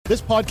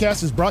This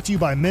podcast is brought to you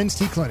by Men's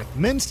T Clinic.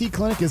 Men's T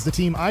Clinic is the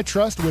team I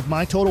trust with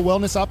my total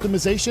wellness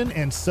optimization,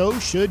 and so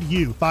should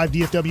you. 5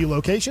 DFW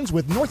locations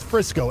with North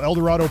Frisco, El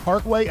Dorado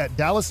Parkway at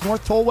Dallas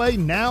North Tollway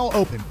now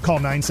open. Call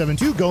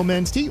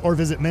 972-GO-MEN'S-T or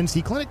visit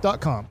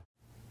mensteclinic.com.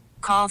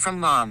 Call from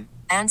mom.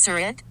 Answer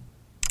it.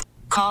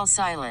 Call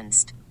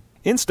silenced.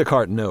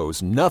 Instacart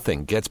knows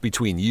nothing gets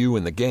between you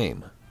and the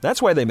game.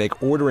 That's why they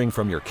make ordering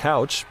from your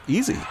couch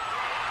easy.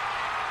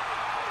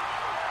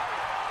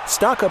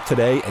 Stock up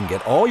today and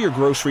get all your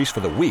groceries for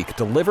the week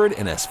delivered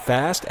in as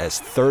fast as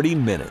 30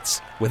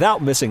 minutes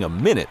without missing a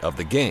minute of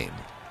the game.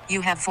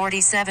 You have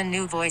 47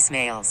 new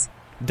voicemails.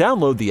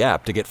 Download the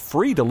app to get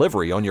free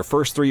delivery on your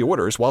first 3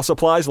 orders while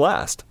supplies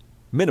last.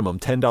 Minimum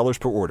 $10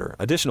 per order.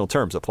 Additional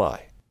terms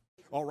apply.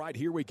 All right,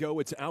 here we go.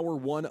 It's hour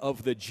one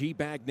of the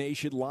GBAG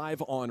Nation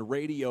live on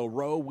Radio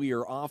Row. We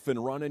are off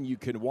and running. You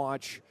can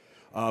watch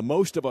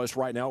most of us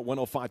right now at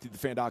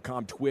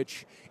 105thefan.com,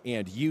 Twitch,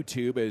 and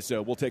YouTube as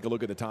we'll take a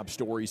look at the top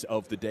stories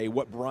of the day.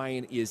 What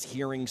Brian is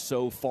hearing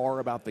so far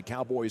about the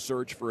Cowboys'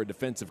 search for a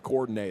defensive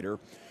coordinator.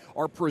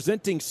 Our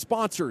presenting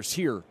sponsors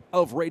here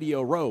of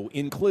Radio Row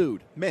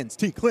include Men's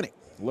T Clinic,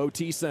 Low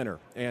T Center,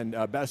 and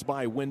Best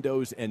Buy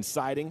Windows and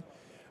Siding.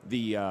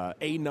 The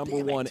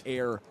 #1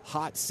 Air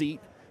hot seat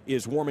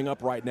is warming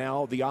up right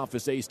now. The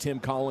Office Ace Tim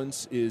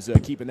Collins is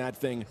keeping that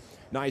thing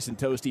nice and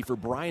toasty. For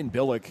Brian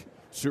Billick,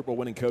 Super Bowl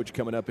winning coach,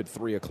 coming up at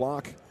 3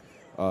 o'clock.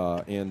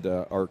 And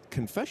our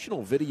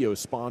confessional video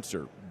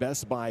sponsor,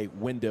 Best Buy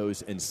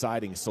Windows and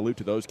Siding. Salute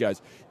to those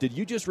guys. Did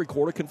you just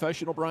record a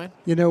confessional, Brian?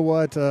 You know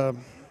what? I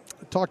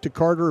talked to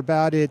Carter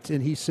about it,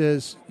 and he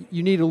says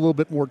you need a little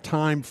bit more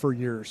time for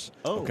yours.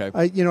 Oh, okay.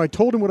 I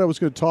told him what I was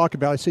going to talk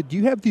about. I said, do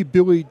you have the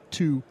ability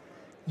to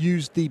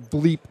use the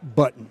bleep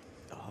button?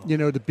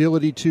 The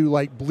ability to,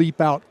 bleep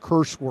out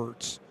curse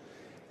words.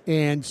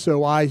 And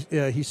so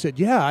he said,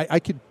 yeah, I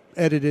could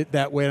edit it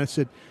that way. And I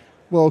said,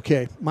 well,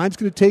 okay, mine's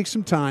going to take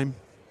some time,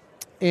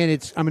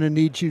 and I'm going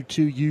to need you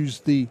to use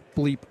the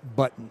bleep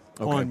button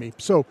on me.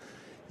 So,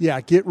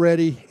 yeah, get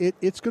ready.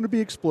 It's going to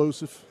be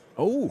explosive.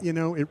 Oh.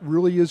 It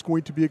really is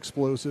going to be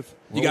explosive.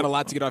 You got a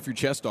lot to get off your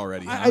chest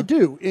already, huh? I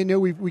do.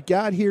 We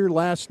got here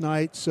last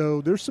night,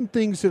 so there's some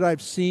things that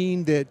I've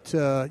seen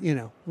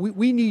that,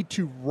 we need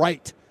to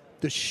right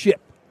the ship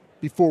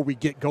before we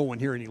get going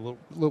here any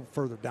little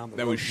further down the road.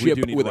 That was ship.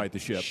 We do need to right the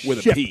ship.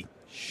 With a P.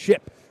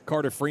 Ship.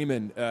 Carter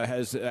Freeman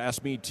has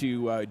asked me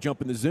to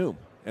jump in the Zoom,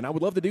 and I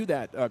would love to do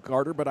that,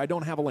 Carter, but I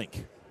don't have a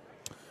link.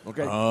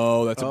 Okay.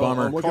 Oh, that's a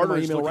bummer. I'm looking at my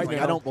email right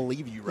now. I don't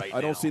believe you right now.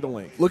 I don't see the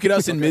link. Look at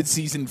us in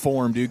mid-season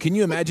form, dude. Can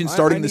you imagine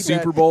starting the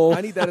Super Bowl?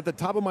 I need that at the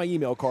top of my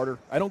email, Carter.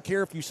 I don't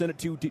care if you sent it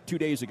 2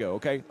 days ago,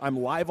 okay? I'm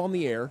live on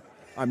the air.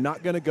 I'm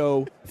not going to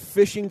go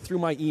fishing through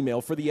my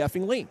email for the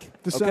effing link.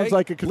 This sounds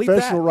like a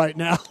confessional right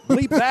now.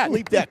 Bleep that.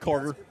 Bleep that,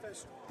 Carter.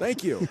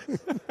 Thank you.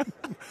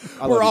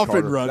 We're off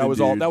and running,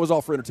 That was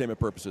all for entertainment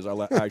purposes. I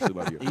actually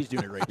love you. He's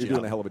doing a great job. You're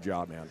doing a hell of a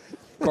job, man.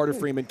 Carter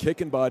Freeman,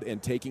 kicking butt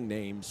and taking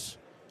names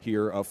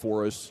here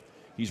for us.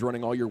 He's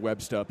running all your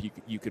web stuff.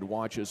 You could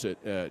watch us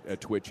at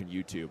Twitch and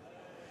YouTube.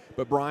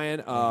 But,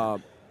 Brian,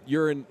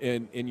 you're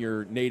in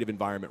your native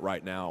environment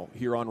right now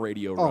here on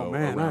Radio Row. Oh,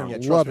 man, I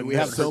love it. We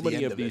have so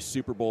many of these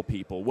Super Bowl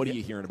people. What are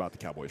you hearing about the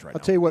Cowboys right now?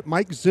 I'll tell you what,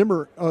 Mike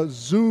Zimmer, a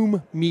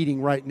Zoom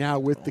meeting right now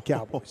with the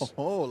Cowboys.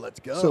 Oh, let's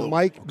go. So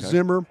Mike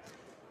Zimmer,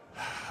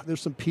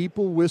 there's some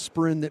people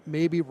whispering that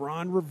maybe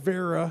Ron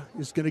Rivera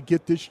is going to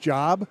get this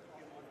job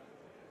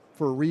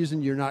for a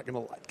reason you're not going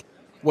to like.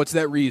 What's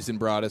that reason,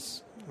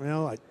 Broadus?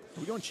 Well, Are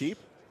we going cheap?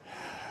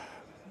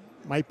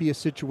 Might be a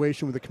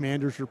situation where the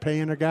Commanders are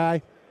paying a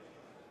guy,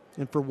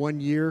 and for 1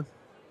 year.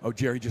 Oh,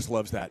 Jerry just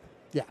loves that.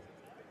 Yeah.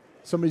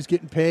 Somebody's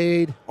getting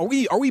paid. Are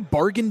we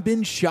bargain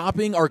bin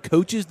shopping our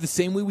coaches the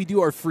same way we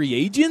do our free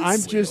agents?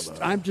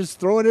 I'm just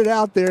throwing it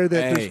out there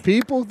that there's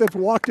people that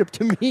walked up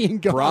to me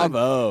and gone.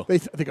 Bravo.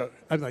 They go.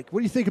 I'm like, what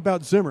do you think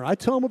about Zimmer? I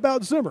tell them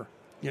about Zimmer.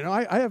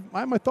 I have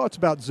my thoughts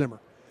about Zimmer.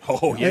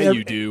 Oh yeah,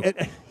 you do.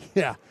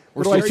 Yeah.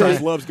 Jerry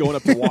just loves going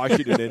up to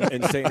Washington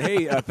and saying,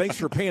 hey, thanks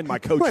for paying my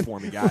coach for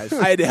me, guys.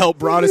 I had to help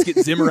Broadus get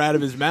Zimmer out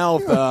of his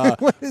mouth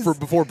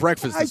before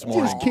breakfast this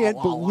morning. I just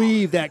can't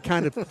believe that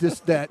kind of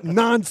that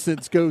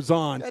nonsense goes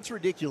on. That's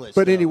ridiculous.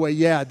 But anyway,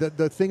 yeah,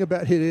 the thing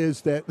about it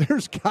is that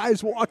there's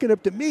guys walking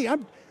up to me.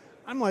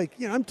 I'm like,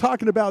 I'm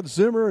talking about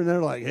Zimmer, and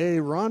they're like, hey,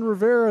 Ron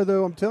Rivera,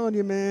 though, I'm telling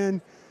you,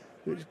 man,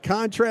 there's a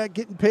contract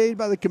getting paid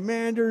by the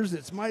Commanders.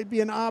 This might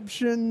be an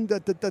option.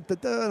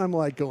 And I'm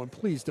like going,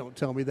 please don't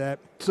tell me that.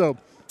 So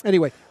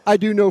anyway, I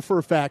do know for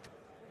a fact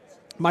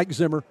Mike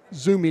Zimmer,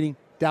 Zoom meeting,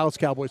 Dallas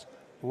Cowboys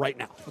right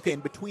now. Okay,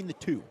 and between the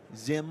two,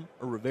 Zim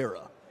or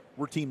Rivera,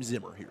 we're Team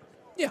Zimmer here.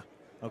 Yeah.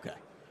 Okay.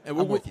 And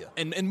I'm with you.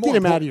 And more get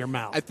him out of your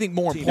mouth. I think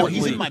more No, importantly,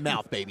 he's in my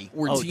mouth, baby.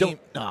 We're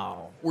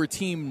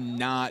team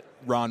not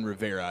Ron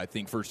Rivera, I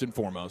think, first and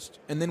foremost.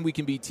 And then we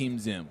can be Team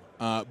Zim.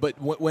 But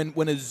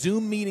when a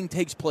Zoom meeting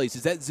takes place,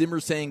 is that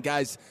Zimmer saying,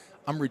 guys,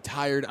 I'm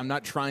retired. I'm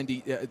not trying to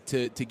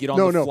get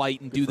on the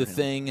flight and do the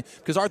thing.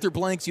 Because Arthur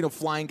Blank's,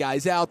 flying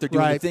guys out. They're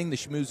doing the thing, the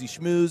schmoozy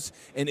schmooze.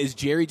 And is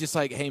Jerry just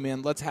like, hey,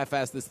 man, let's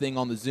half-ass this thing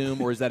on the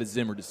Zoom, or is that a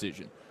Zimmer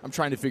decision? I'm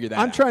trying to figure that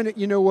out. I'm trying to,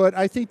 you know what?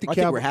 I think I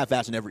think we're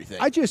half-assing everything.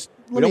 I just,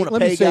 we don't want to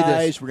pay say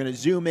guys. this. We're going to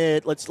Zoom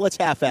it. Let's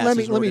half-ass Let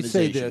this me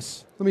say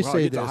this. Let me I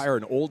say get this. to hire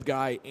an old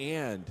guy,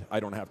 and I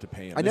don't have to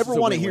pay him. I This never is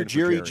a want to win-win hear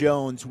for Jerry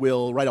Jones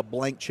will write a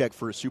blank check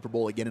for a Super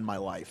Bowl again in my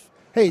life.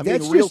 Hey, I'm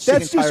that's real just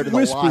sick and tired of the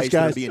whispers, lies that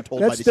guys. are being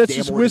told That's by this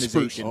just damn whispers.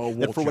 organization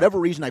that for whatever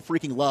reason I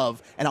freaking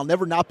love, and I'll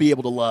never not be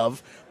able to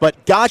love.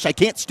 But gosh, I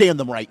can't stand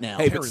them right now.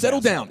 Hey, but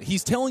settle down.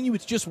 He's telling you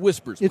it's just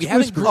whispers. It's we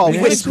haven't, whispers. we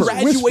haven't Whispers.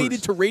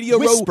 graduated to Radio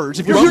Row.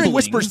 Whispers. If you're hearing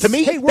whispers to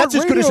me, Hey, we're that's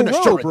as good as an Radio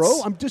Row, assurance.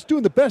 bro. I'm just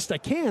doing the best I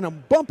can.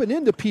 I'm bumping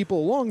into people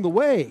along the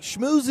way.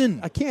 Schmoozing.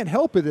 I can't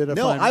help it.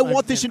 I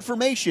want this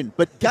information.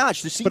 But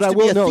gosh, this seems but I to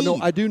will be a know. theme. No,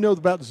 I do know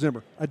about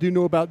Zimmer. I do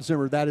know about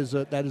Zimmer. That is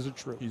a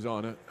truth. He's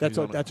on it. That's He's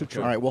on a it. truth.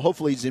 All right. Well,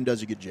 hopefully Zim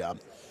does a good job.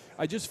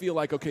 I just feel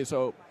like, okay,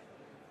 so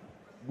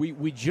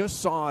we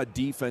just saw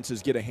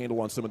defenses get a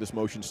handle on some of this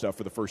motion stuff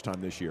for the first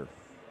time this year.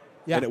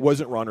 Yeah. And it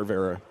wasn't Ron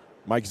Rivera.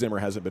 Mike Zimmer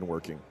hasn't been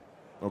working.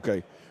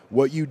 Okay.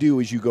 What you do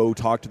is you go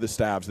talk to the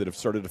staffs that have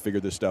started to figure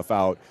this stuff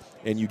out,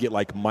 and you get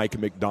like Mike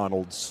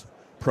McDonald's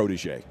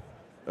protege.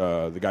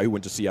 The guy who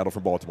went to Seattle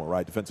from Baltimore,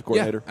 right? Defensive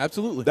coordinator? Yeah,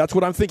 absolutely. That's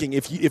what I'm thinking.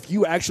 If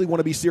you actually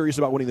want to be serious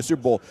about winning the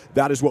Super Bowl,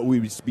 that is what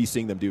we would be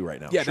seeing them do right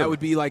now. Yeah, that would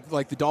be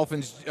like the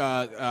Dolphins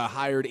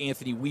hired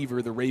Anthony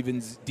Weaver, the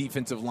Ravens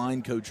defensive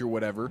line coach or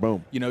whatever.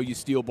 Boom. You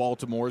steal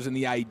Baltimore's, and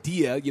the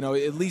idea,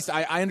 at least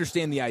I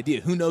understand the idea.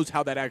 Who knows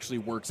how that actually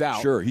works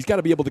out? Sure. He's got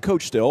to be able to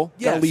coach still.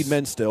 Yes. Got to lead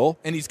men still.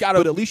 And he's got to.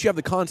 But at least you have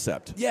the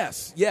concept.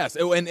 Yes.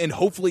 Oh, and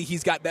hopefully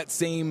he's got that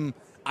same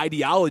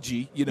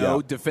ideology,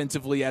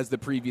 defensively as the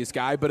previous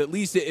guy, but at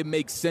least it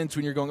makes sense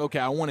when you're going, okay,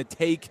 I want to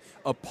take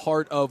a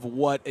part of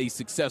what a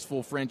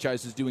successful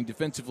franchise is doing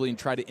defensively and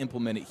try to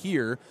implement it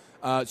here.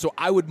 So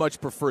I would much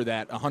prefer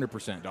that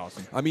 100%,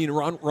 Dawson. I mean,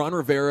 Ron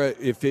Rivera,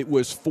 if it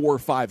was 4 or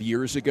 5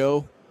 years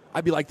ago,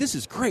 I'd be like, this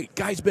is great.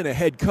 Guy's been a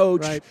head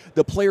coach. Right.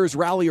 The players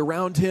rally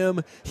around him.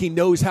 He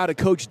knows how to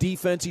coach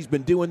defense. He's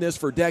been doing this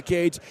for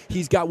decades.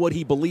 He's got what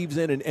he believes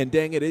in, and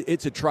dang it,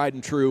 it's a tried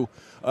and true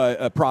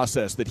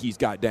process that he's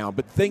got down.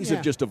 But things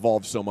have just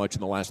evolved so much in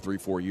the last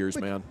 3-4 years,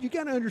 But man. you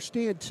got to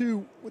understand,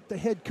 too, with the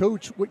head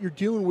coach, what you're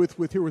dealing with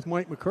here with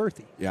Mike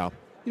McCarthy. Yeah.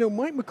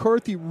 Mike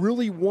McCarthy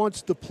really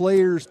wants the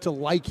players to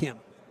like him.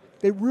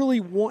 They really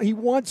want. He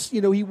wants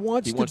to be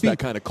that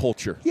kind of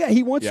culture. Yeah,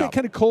 he wants that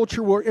kind of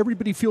culture where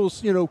everybody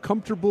feels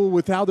comfortable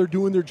with how they're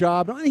doing their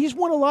job. And he's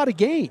won a lot of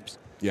games.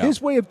 Yeah.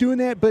 His way of doing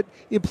that, but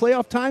in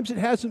playoff times it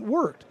hasn't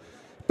worked.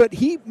 But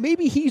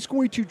maybe he's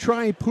going to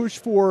try and push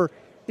for,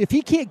 if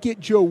he can't get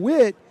Joe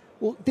Witt,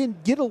 well, then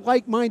get a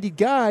like-minded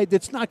guy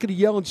that's not going to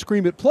yell and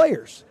scream at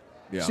players.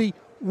 Yeah. See,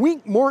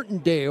 Wink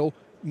Martindale,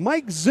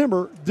 Mike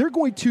Zimmer, they're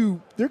going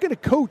to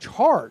coach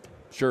hard.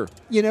 Sure.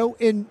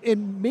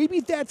 And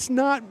maybe that's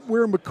not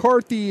where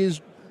McCarthy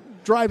is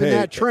driving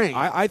that train.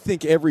 I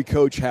think every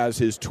coach has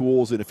his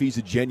tools, and if he's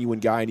a genuine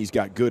guy and he's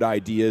got good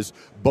ideas,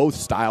 both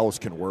styles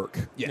can work.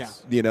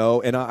 Yes.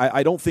 And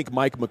I don't think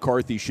Mike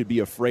McCarthy should be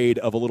afraid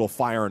of a little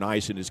fire and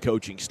ice in his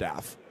coaching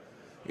staff.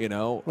 You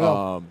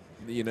don't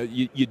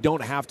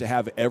have to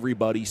have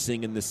everybody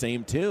singing the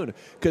same tune,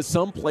 because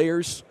some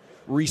players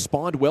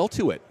respond well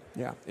to it.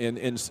 Yeah.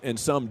 And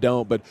some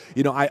don't. But,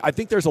 I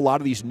think there's a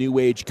lot of these new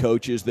age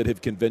coaches that have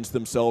convinced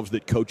themselves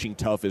that coaching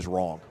tough is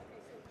wrong.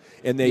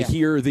 And they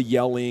hear the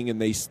yelling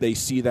and they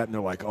see that and they're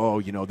like,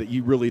 that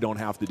you really don't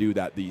have to do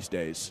that these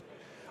days.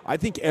 I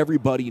think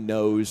everybody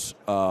knows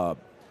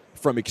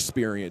from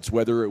experience,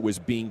 whether it was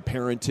being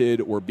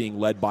parented or being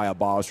led by a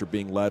boss or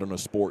being led on a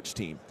sports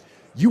team.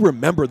 You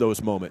remember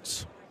those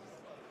moments.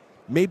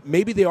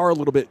 Maybe they are a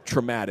little bit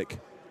traumatic,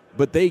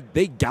 but they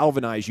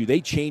galvanize you, they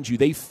change you,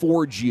 they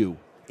forge you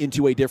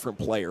into a different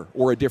player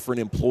or a different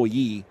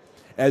employee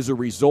as a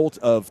result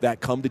of that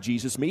come to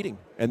Jesus meeting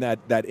and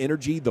that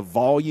energy, the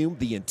volume,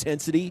 the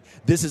intensity.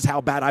 This is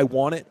how bad I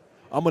want it.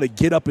 I'm going to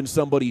get up in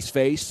somebody's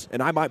face,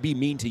 and I might be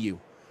mean to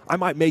you. I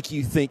might make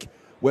you think,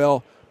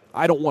 well,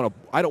 I don't want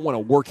to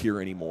work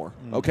here anymore.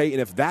 Okay, and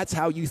if that's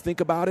how you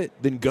think about it,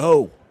 then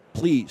go,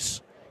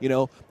 please.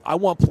 I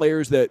want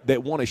players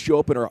that want to show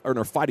up and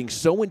are fighting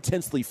so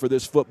intensely for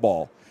this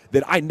football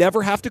that I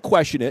never have to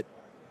question it,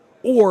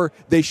 or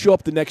they show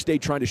up the next day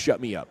trying to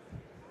shut me up.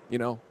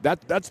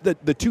 That's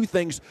the two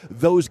things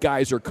those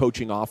guys are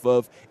coaching off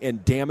of,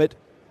 and damn it,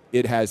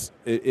 it has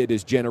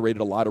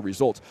generated a lot of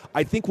results.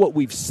 I think what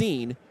we've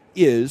seen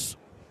is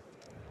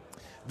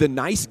the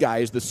nice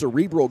guys, the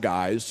cerebral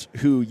guys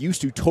who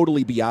used to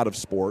totally be out of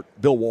sport.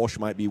 Bill Walsh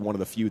might be one of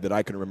the few that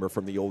I can remember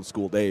from the old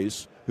school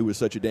days, who was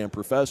such a damn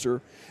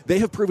professor. They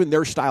have proven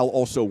their style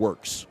also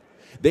works.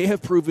 They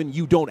have proven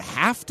you don't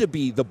have to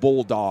be the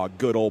bulldog,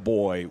 good old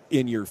boy,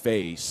 in your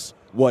face,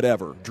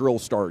 whatever, drill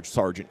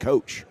sergeant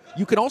coach.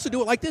 You can also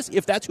do it like this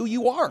if that's who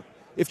you are.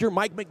 If you're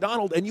Mike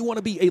McDonald and you want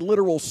to be a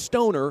literal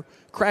stoner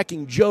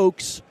cracking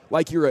jokes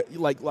like you're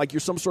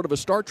some sort of a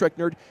Star Trek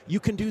nerd, you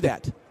can do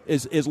that.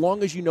 as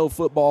long as you know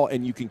football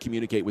and you can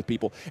communicate with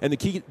people. And the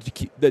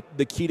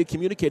key to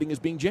communicating is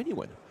being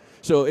genuine.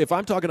 So if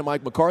I'm talking to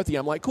Mike McCarthy,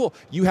 I'm like, cool,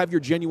 you have your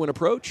genuine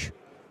approach.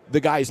 The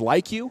guys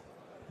like you,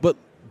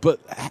 but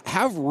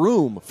have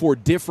room for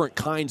different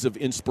kinds of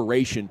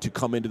inspiration to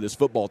come into this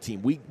football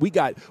team. We're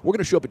going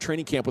to show up at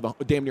training camp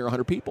with damn near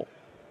 100 people.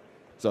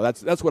 So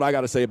that's what I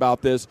got to say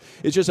about this.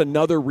 It's just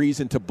another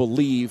reason to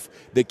believe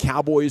that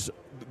Cowboys,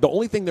 the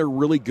only thing they're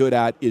really good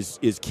at is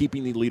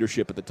keeping the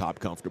leadership at the top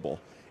comfortable.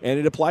 And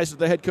it applies to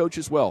the head coach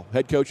as well.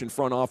 Head coach and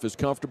front office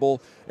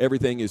comfortable.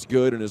 Everything is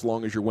good, and as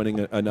long as you're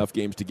winning enough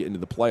games to get into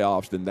the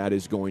playoffs, then that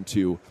is going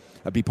to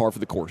be par for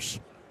the course.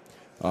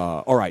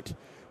 All right.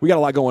 We got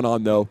a lot going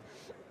on, though,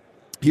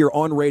 here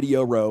on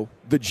Radio Row,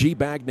 the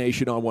GBAG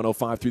Nation on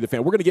 105 through the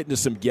Fan. We're going to get into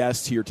some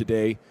guests here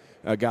today,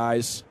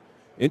 guys.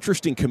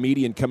 Interesting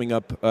comedian coming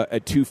up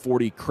at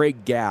 2:40.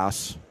 Craig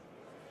Gass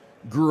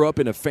grew up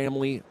in a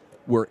family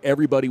where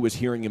everybody was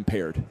hearing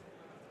impaired.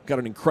 Got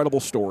an incredible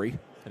story.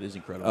 That is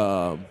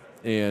incredible.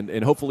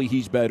 And hopefully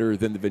he's better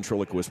than the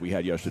ventriloquist we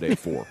had yesterday at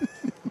 4.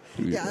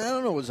 Yeah, I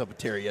don't know what was up with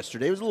Terry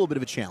yesterday. It was a little bit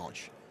of a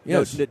challenge.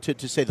 Yes.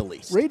 To say the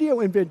least. Radio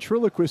and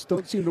ventriloquists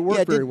don't seem to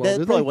work very well.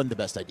 That probably wasn't the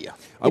best idea.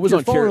 If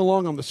you're following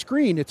along on the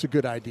screen, it's a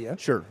good idea.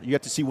 Sure, you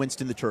got to see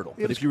Winston the Turtle.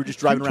 But if you were just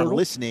driving around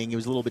listening, it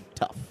was a little bit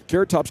tough.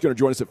 Carrot Top's going to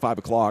join us at 5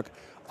 o'clock.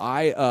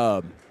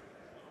 I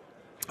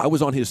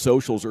was on his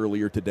socials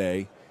earlier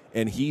today,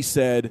 and he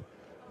said,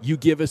 you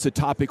give us a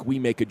topic, we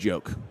make a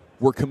joke.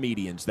 We're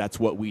comedians. That's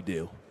what we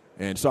do.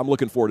 And so I'm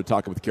looking forward to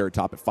talking with Carrot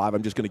Top at 5.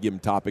 I'm just going to give him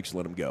topics and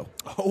let him go.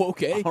 Oh,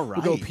 okay. All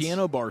right. We'll go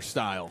piano bar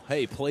style.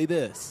 Hey, play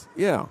this.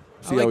 Yeah.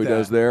 See like how he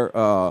does there.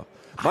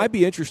 Might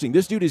be interesting.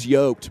 This dude is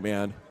yoked,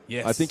 man.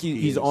 Yes, I think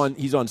he's on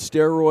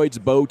steroids,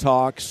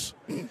 Botox.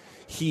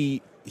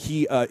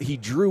 He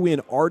drew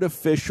in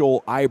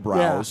artificial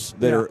eyebrows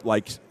that are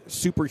like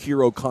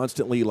superhero,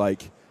 constantly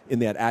like in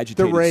that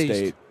agitated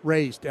state.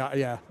 Raised,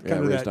 yeah.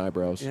 Raised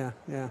eyebrows.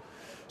 Yeah.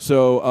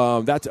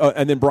 So that's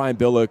and then Brian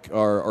Billick,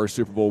 our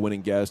Super Bowl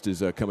winning guest,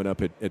 is coming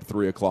up at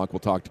 3 o'clock. We'll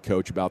talk to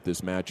Coach about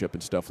this matchup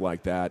and stuff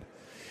like that.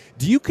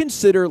 Do you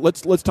consider?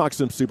 Let's talk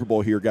some Super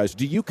Bowl here, guys.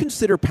 Do you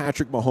consider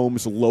Patrick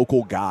Mahomes a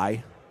local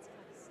guy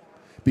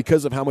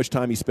because of how much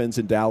time he spends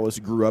in Dallas?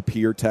 Grew up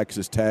here,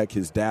 Texas Tech.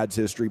 His dad's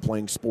history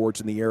playing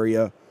sports in the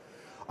area.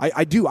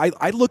 I do.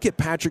 I look at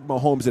Patrick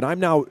Mahomes, and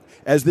I'm now,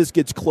 as this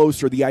gets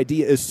closer, the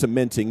idea is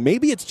cementing.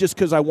 Maybe it's just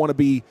because I want to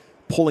be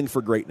pulling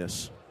for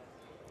greatness.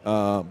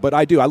 But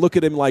I do. I look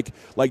at him like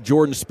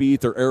Jordan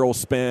Spieth or Errol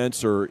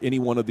Spence or any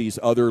one of these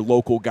other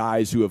local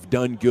guys who have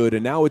done good.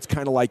 And now it's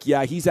kind of like,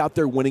 yeah, he's out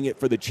there winning it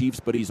for the Chiefs,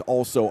 but he's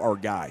also our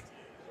guy.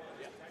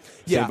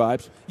 Same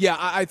vibes? Yeah,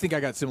 I think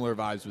I got similar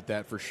vibes with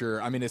that for sure.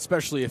 I mean,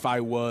 especially if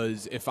I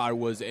was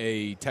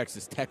a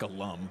Texas Tech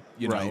alum,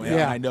 know,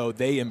 and I know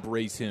they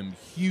embrace him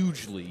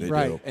hugely. They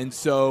do. And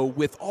so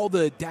with all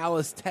the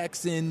Dallas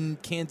Texan,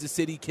 Kansas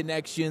City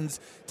connections,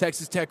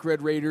 Texas Tech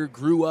Red Raider,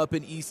 grew up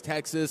in East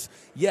Texas.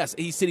 Yes,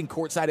 he's sitting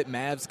courtside at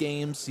Mavs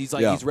games. He's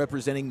he's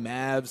representing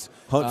Mavs.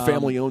 Hunt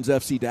family owns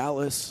FC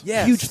Dallas.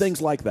 Yes. Huge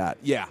things like that.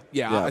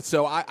 Yeah.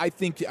 So I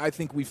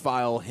think we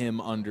file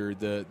him under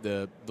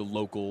the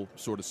local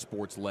sort of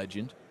sports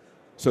legend.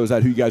 So is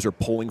that who you guys are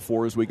pulling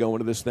for as we go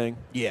into this thing?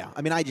 Yeah.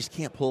 I mean, I just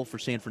can't pull for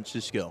San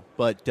Francisco,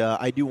 but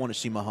I do want to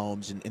see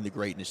Mahomes and the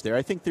greatness there.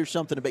 I think there's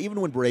something about,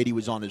 even when Brady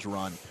was on his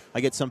run,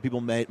 I get some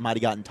people might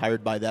have gotten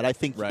tired by that. I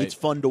think it's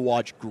fun to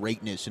watch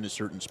greatness in a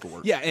certain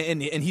sport. Yeah,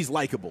 and he's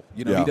likable.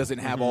 He doesn't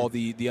have all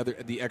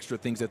the extra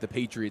things that the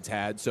Patriots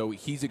had, so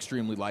he's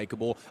extremely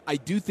likable. I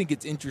do think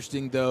it's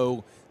interesting,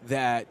 though,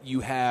 that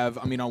you have,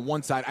 I mean, on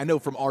one side, I know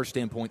from our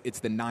standpoint, it's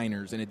the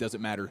Niners, and it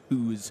doesn't matter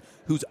who's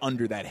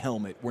under that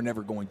helmet. We're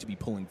never going to be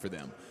pulling for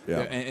them.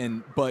 Yeah.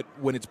 But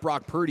when it's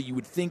Brock Purdy, you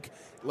would think,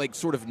 like,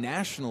 sort of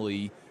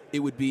nationally, it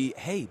would be,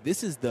 hey,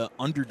 this is the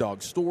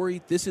underdog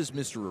story. This is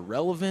Mr.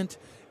 Irrelevant,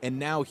 and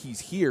now he's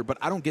here. But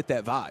I don't get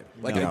that vibe.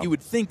 Like, you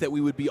would think that we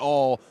would be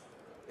all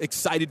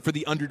excited for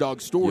the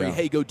underdog story. Yeah.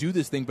 Hey, go do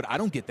this thing, but I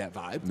don't get that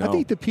vibe. I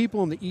think the people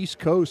on the East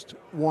Coast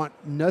want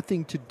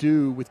nothing to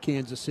do with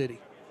Kansas City.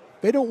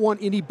 They don't want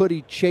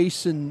anybody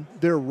chasing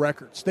their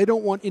records. They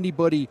don't want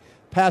anybody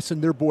passing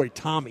their boy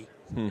Tommy.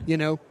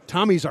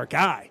 Tommy's our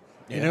guy.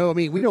 Yeah. I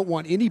mean, we don't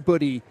want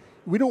anybody.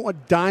 We don't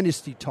want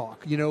dynasty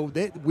talk.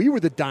 We were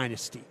the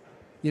dynasty.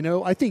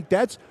 I think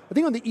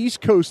on the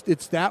East Coast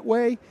it's that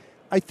way.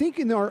 I think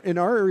in our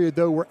area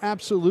though, we're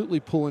absolutely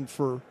pulling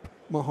for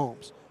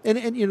Mahomes.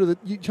 And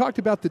you talked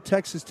about the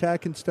Texas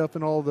Tech and stuff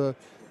and all the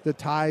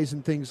ties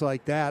and things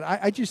like that.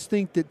 I just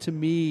think that, to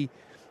me,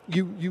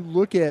 you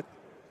look at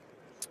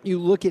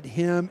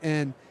him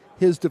and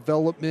his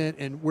development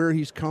and where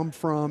he's come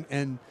from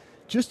and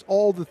just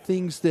all the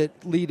things that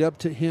lead up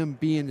to him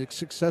being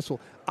successful.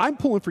 I'm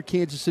pulling for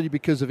Kansas City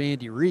because of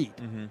Andy Reid.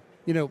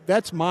 Mm-hmm.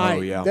 That's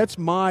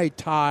my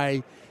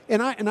tie.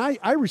 And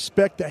I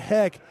respect the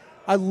heck.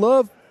 I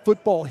love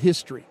football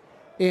history.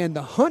 And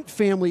the Hunt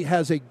family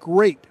has a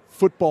great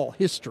football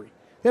history.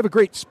 They have a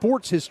great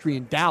sports history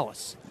in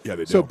Dallas. Yeah,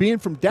 they do. So being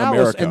from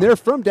Dallas, and they're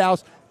from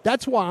Dallas,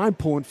 that's why I'm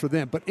pulling for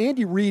them. But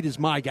Andy Reid is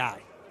my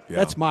guy. Yeah.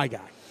 That's my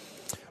guy.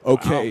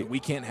 Okay. Wow, we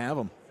can't have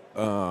him.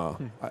 No,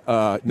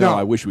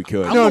 I wish we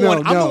could. I'm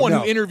the one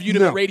who interviewed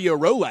him at Radio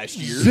Row last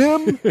year.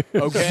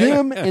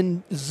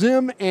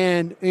 Zim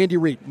and Andy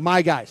Reid,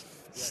 my guys,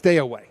 stay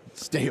away.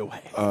 Stay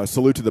away.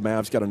 Salute to the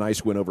Mavs. Got a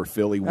nice win over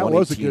Philly,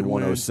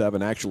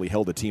 118-107. Actually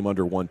held a team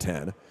under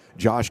 110.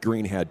 Josh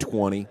Green had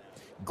 20.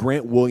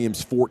 Grant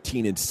Williams,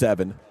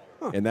 14-7.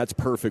 And that's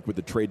perfect with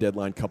the trade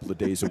deadline a couple of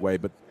days away.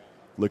 But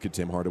look at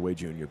Tim Hardaway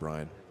Jr.,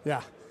 Brian.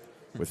 Yeah.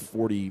 With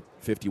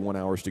 51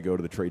 hours to go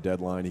to the trade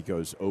deadline, he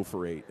goes 0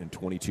 for 8 in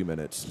 22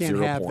 minutes. Can't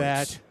 0 have points.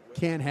 that.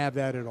 Can't have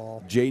that at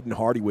all. Jaden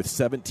Hardy with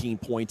 17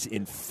 points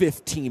in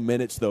 15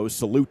 minutes, though.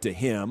 Salute to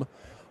him.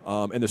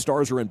 And the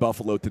Stars are in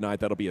Buffalo tonight.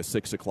 That'll be a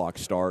 6 o'clock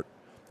start.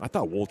 I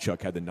thought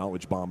Wolchuk had the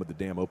knowledge bomb at the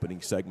damn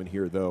opening segment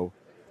here, though,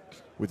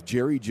 with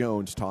Jerry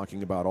Jones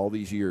talking about all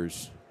these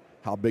years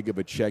how big of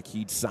a check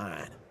he'd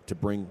sign to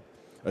bring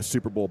a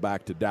Super Bowl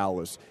back to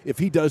Dallas. If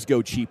he does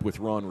go cheap with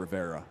Ron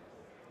Rivera,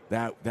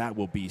 that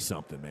will be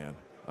something, man.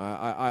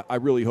 I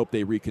really hope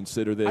they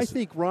reconsider this. I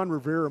think Ron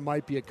Rivera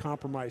might be a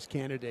compromise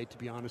candidate, to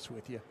be honest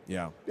with you.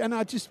 Yeah. And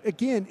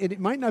it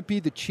might not be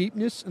the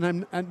cheapness,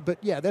 but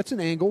yeah, that's an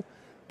angle.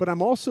 But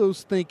I'm also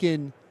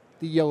thinking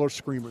the Yellow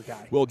Screamer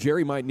guy. Well,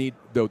 Jerry might need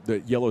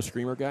the Yellow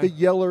Screamer guy. The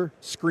Yellow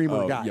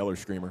Screamer guy. Yellow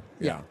Screamer.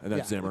 Yeah. And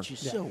that's Zimmer. Which is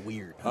so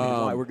weird. I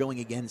mean, why we're going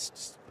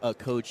against a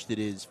coach that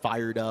is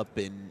fired up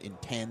and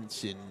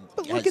intense and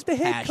but has look at the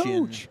head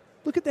passion. coach.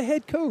 Look at the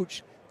head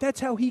coach.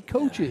 That's how he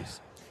coaches.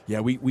 Yeah,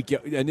 we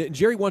get, and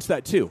Jerry wants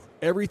that too.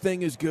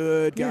 Everything is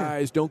good,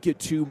 guys. Yeah. Don't get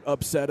too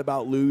upset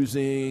about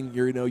losing.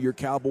 Your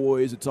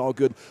Cowboys. It's all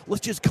good. Let's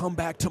just come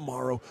back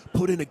tomorrow,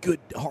 put in a good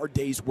hard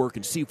day's work,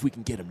 and see if we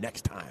can get them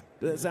next time.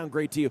 Does that sound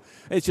great to you?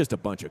 It's just a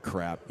bunch of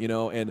crap,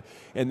 and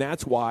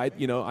that's why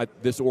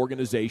this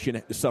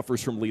organization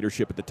suffers from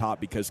leadership at the top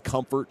because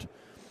comfort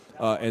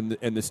and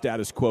the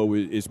status quo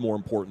is more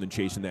important than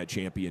chasing that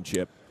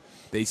championship.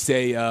 They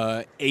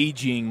say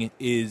aging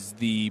is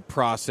the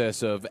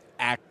process of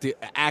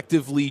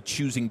actively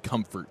choosing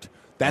comfort.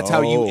 That's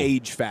how you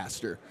age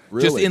faster.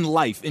 Really? Just in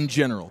life, in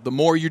general. The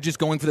more you're just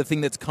going for the thing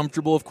that's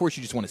comfortable, of course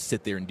you just want to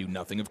sit there and do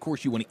nothing. Of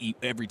course you want to eat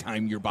every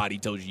time your body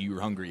tells you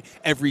you're hungry.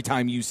 Every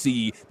time you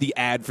see the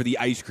ad for the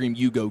ice cream,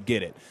 you go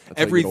get it.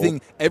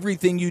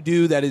 Everything you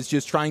do that is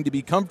just trying to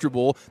be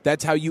comfortable,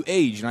 that's how you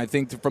age. And I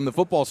think from the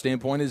football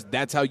standpoint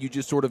that's how you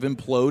just sort of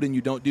implode and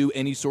you don't do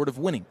any sort of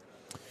winning.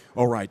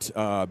 All right,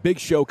 big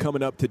show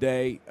coming up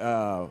today.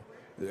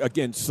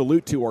 Again,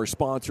 salute to our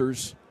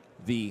sponsors,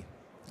 the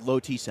Low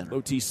T Center.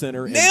 Nailed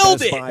and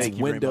Best Buy it!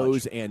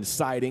 Windows and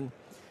Siding.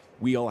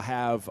 We'll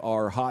have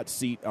our hot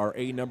seat, our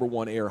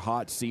A#1 Air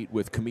hot seat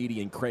with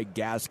comedian Craig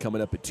Gass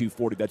coming up at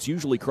 2:40. That's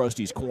usually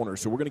Krusty's Corner,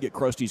 so we're going to get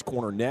Krusty's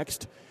Corner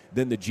next,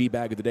 then the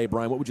GBAG of the day.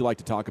 Brian, what would you like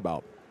to talk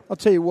about? I'll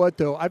tell you what,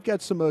 though. I've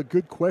got some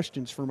good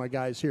questions for my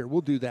guys here.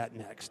 We'll do that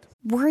next.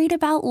 Worried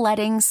about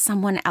letting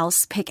someone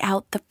else pick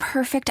out the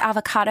perfect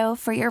avocado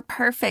for your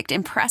perfect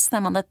impress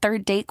them on the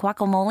third date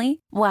guacamole?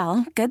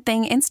 Well, good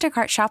thing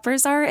Instacart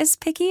shoppers are as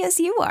picky as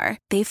you are.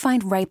 They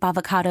find ripe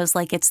avocados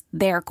like it's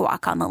their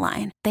guac on the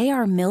line. They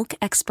are milk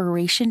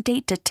expiration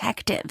date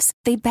detectives.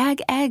 They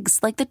bag eggs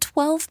like the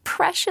 12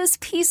 precious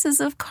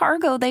pieces of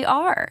cargo they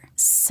are.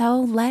 So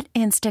let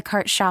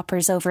Instacart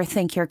shoppers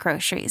overthink your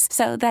groceries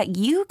so that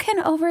you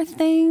can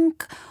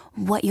overthink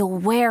what you'll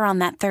wear on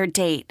that third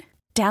date.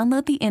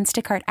 Download the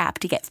Instacart app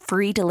to get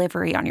free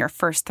delivery on your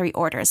first 3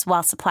 orders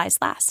while supplies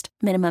last.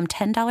 Minimum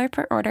 $10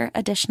 per order.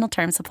 Additional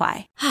terms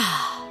apply.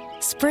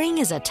 Spring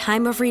is a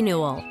time of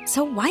renewal,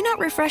 so why not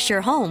refresh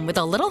your home with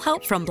a little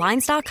help from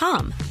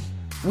Blinds.com?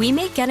 We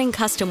make getting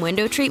custom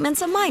window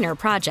treatments a minor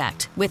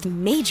project with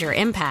major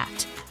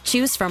impact.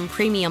 Choose from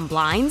premium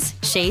blinds,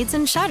 shades,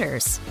 and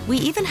shutters. We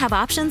even have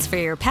options for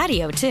your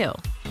patio, too.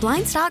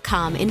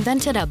 Blinds.com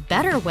invented a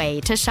better way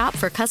to shop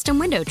for custom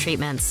window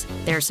treatments.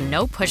 There's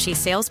no pushy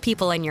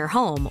salespeople in your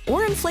home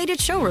or inflated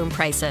showroom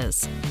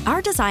prices.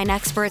 Our design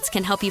experts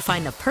can help you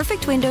find the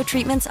perfect window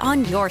treatments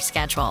on your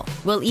schedule.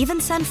 We'll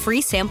even send free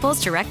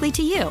samples directly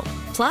to you.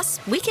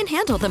 Plus, we can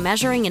handle the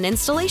measuring and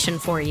installation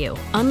for you.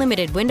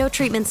 Unlimited window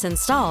treatments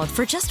installed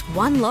for just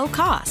one low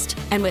cost.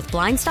 And with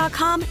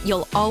Blinds.com,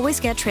 you'll always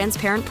get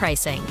transparent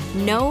pricing.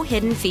 No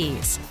hidden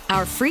fees.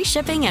 Our free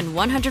shipping and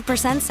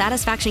 100%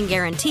 satisfaction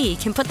guarantee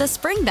can put the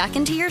spring back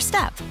into your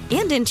step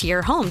and into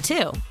your home,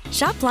 too.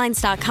 Shop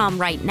Blinds.com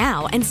right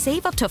now and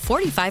save up to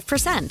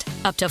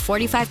 45%. Up to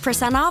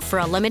 45% off for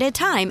a limited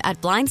time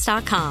at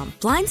Blinds.com.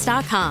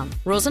 Blinds.com.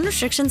 Rules and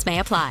restrictions may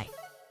apply.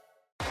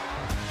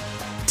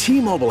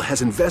 T-Mobile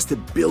has invested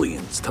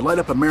billions to light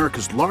up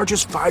America's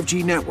largest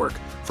 5G network,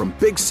 from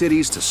big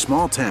cities to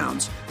small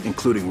towns,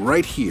 including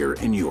right here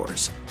in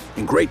yours.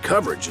 And great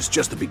coverage is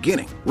just the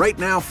beginning. Right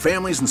now,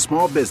 families and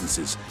small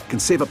businesses can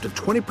save up to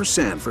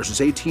 20%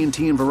 versus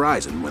AT&T and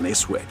Verizon when they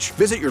switch.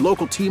 Visit your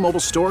local T-Mobile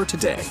store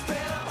today.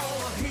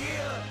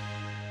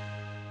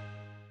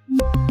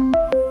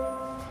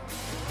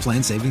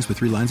 Plan savings with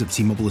 3 lines of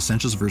T-Mobile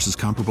Essentials versus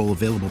comparable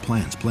available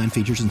plans. Plan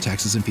features and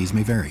taxes and fees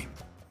may vary.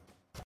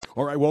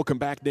 All right, welcome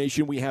back,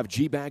 Nation. We have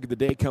GBAG of the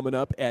day coming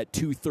up at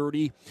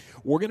 2:30.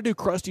 We're going to do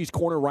Crusty's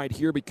Corner right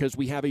here because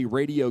we have a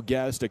radio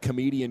guest, a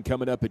comedian,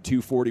 coming up at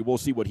 2:40. We'll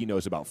see what he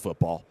knows about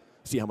football,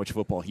 see how much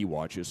football he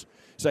watches.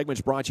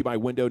 Segment's brought to you by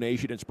Window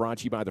Nation. It's brought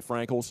to you by the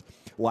Frankels.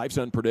 Life's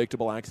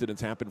unpredictable.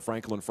 Accidents happen.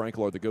 Frankel and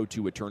Frankel are the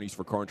go-to attorneys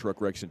for car and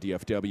truck wrecks and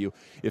DFW.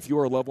 If you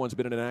or a loved one's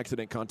been in an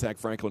accident,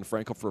 contact Frankel and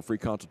Frankel for a free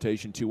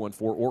consultation,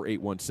 214 or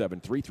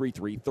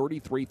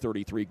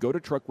 817-333-3333. Go to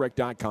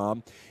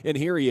truckwreck.com. And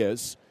here he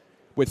is,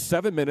 with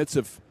 7 minutes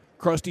of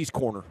Crusty's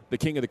Corner. The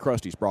king of the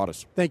Crusties brought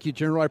us. Thank you,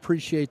 General. I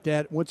appreciate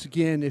that. Once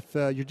again, if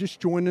you're just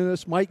joining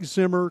us, Mike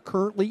Zimmer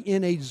currently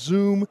in a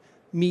Zoom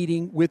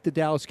meeting with the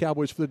Dallas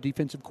Cowboys for the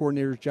defensive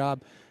coordinator's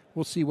job.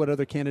 We'll see what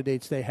other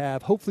candidates they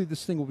have. Hopefully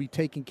this thing will be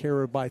taken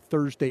care of by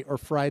Thursday or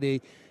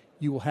Friday.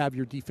 You will have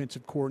your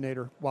defensive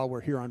coordinator while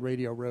we're here on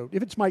Radio Road.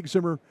 If it's Mike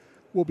Zimmer,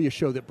 we'll be a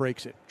show that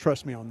breaks it.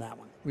 Trust me on that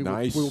one. We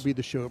will be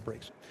the show that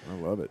breaks it. I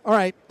love it. All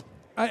right.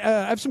 I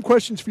have some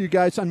questions for you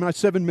guys on my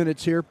 7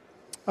 minutes here.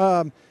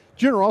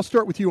 General, I'll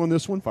start with you on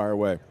this one. Fire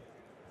away.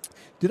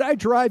 Did I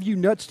drive you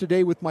nuts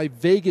today with my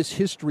Vegas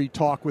history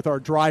talk with our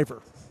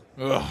driver?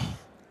 Ugh.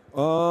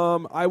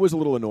 I was a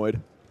little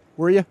annoyed.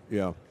 Were you?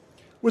 Yeah.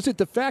 Was it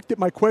the fact that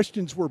my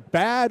questions were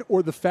bad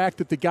or the fact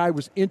that the guy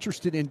was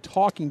interested in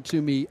talking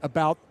to me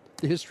about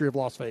the history of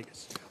Las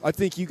Vegas? I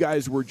think you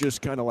guys were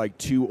just kind of like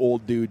two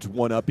old dudes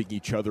one-upping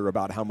each other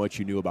about how much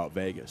you knew about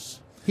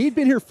Vegas. He'd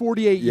been here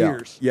 48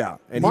 years. Yeah,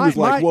 and he was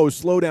like, whoa,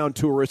 slow down,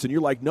 tourist. And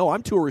you're like, no,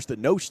 I'm tourist that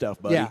knows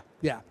stuff, buddy.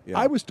 Yeah.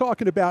 I was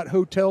talking about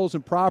hotels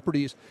and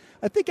properties.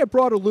 I think I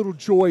brought a little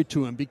joy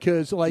to him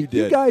because, like,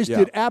 you guys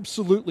did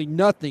absolutely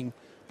nothing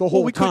the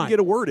whole time. We couldn't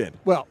get a word in.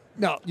 Well,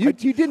 no, you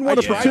didn't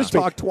want to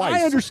participate. Talk twice.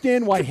 I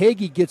understand why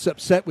Hagee gets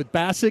upset with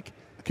Bassick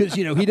because,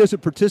 he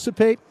doesn't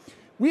participate.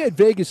 We had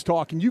Vegas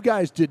talk, and you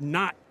guys did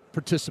not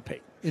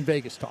participate in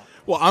Vegas talk.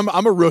 Well,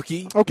 I'm a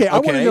rookie. Okay, I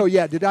want to know,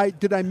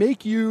 did I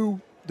make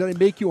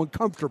you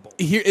uncomfortable?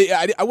 Here,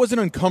 I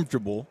wasn't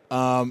uncomfortable,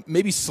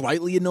 maybe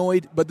slightly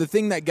annoyed, but the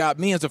thing that got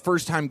me as a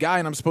first-time guy,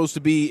 and I'm supposed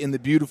to be in the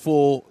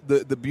beautiful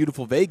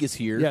Vegas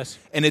here, yes,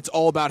 and it's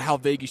all about how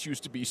Vegas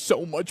used to be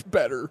so much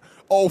better.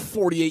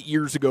 48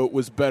 years ago it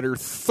was better,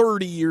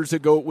 30 years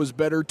ago it was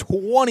better,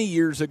 20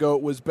 years ago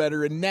it was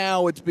better, and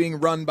now it's being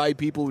run by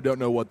people who don't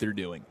know what they're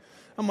doing.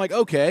 I'm like,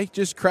 okay,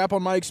 just crap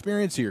on my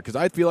experience here, because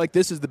I feel like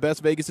this is the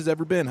best Vegas has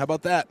ever been. How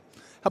about that?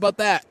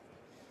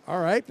 All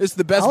right. This is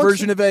the best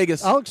version of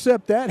Vegas. I'll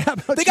accept that. How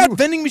about they got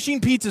vending machine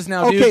pizzas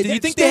now, dude. Okay, do you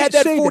think they had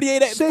that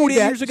 48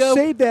 years ago?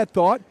 Save that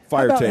thought.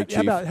 Take,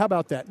 Chief. How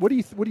about that? What do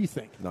you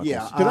think? Knuckles.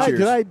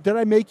 Yeah. Did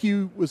I make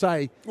you? Was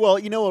I? Well,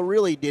 what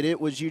really did it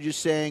was you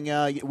just saying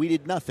we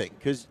did nothing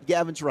because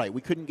Gavin's right.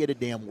 We couldn't get a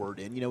damn word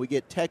in. We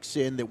get texts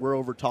in that we're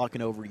over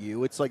talking over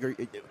you. It's like,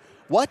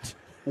 what?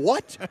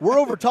 What? We're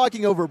over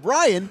talking over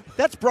Brian?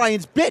 That's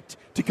Brian's bit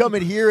to come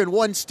in here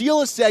and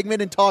steal a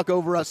segment and talk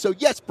over us. So,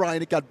 yes,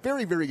 Brian, it got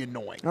very, very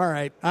annoying. All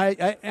right.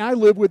 I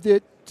live with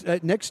it.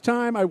 Next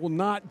time I will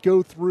not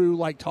go through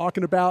like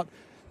talking about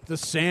the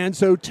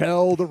Sands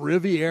Hotel, the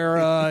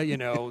Riviera,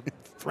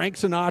 Frank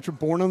Sinatra,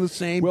 born on the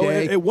same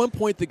day. At one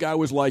point the guy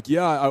was like,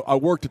 yeah, I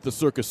worked at the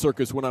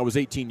Circus when I was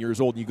 18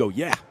 years old. And you go,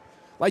 yeah.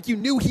 Like you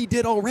knew he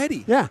did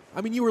already. Yeah.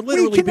 I mean, you were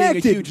literally being a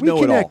huge know-it-all.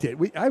 We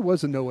connected. I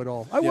was a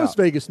know-it-all. I was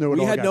Vegas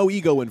know-it-all. We had no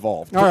ego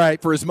involved. All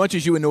right. For as much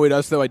as you annoyed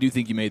us, though, I do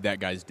think you made that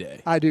guy's day.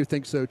 I do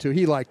think so, too.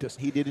 He liked us.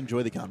 He did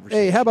enjoy the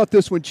conversation. Hey, how about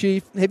this one,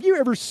 Chief? Have you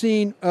ever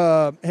seen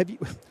well,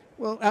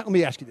 let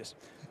me ask you this.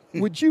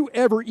 Would you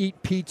ever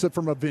eat pizza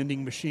from a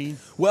vending machine?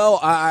 Well,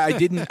 I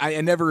didn't. I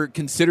never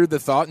considered the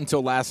thought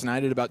until last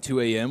night at about 2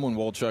 a.m. when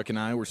Walchuk and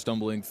I were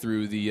stumbling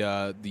through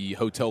the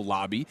hotel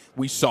lobby.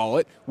 We saw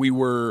it. We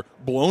were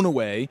blown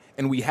away,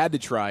 and we had to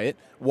try it.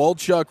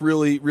 Walchuk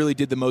really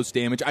did the most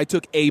damage. I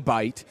took a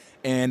bite,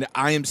 and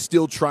I am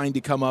still trying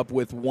to come up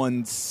with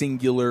one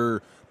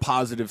singular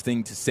positive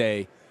thing to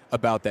say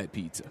about that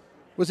pizza.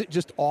 Was it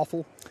just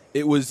awful?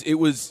 The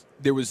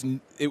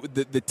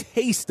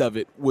taste of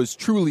it was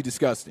truly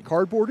disgusting.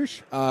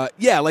 Cardboardish?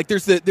 Yeah, like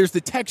there's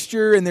the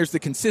texture and there's the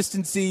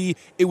consistency.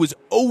 It was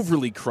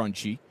overly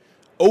crunchy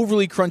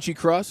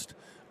crust.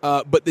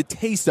 But the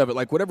taste of it,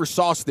 like whatever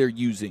sauce they're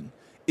using,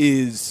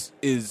 is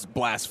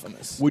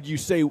blasphemous. Would you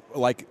say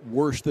like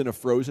worse than a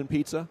frozen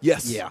pizza?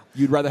 Yes. Yeah.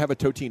 You'd rather have a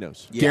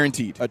Totino's? Yeah.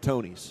 Guaranteed. A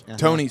Tony's. Uh-huh.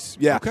 Tony's,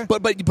 yeah. Okay.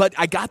 But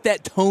I got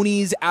that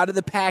Tony's out of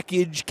the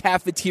package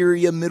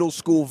cafeteria middle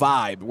school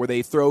vibe where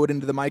they throw it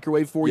into the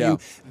microwave for you.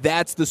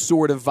 That's the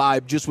sort of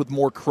vibe, just with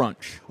more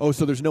crunch. Oh,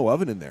 so there's no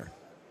oven in there?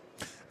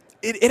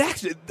 It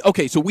actually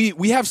okay. So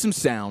we have some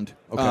sound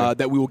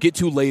that we will get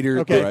to later.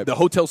 Okay. The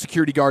hotel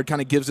security guard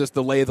kind of gives us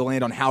the lay of the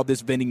land on how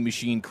this vending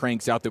machine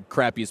cranks out the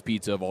crappiest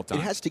pizza of all time.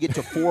 It has to get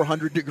to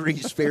 400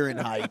 degrees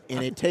Fahrenheit,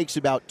 and it takes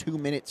about 2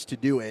 minutes to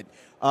do it.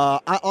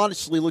 I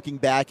honestly, looking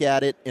back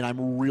at it, and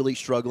I'm really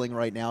struggling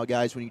right now,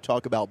 guys, when you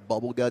talk about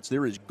bubble guts,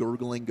 there is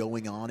gurgling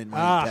going on in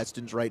my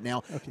intestines right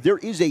now. Okay. There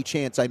is a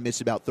chance I miss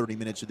about 30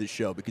 minutes of this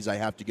show because I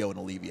have to go and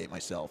alleviate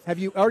myself. Have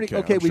you already?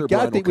 Okay, we've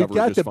got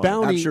the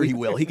bounty. I'm sure he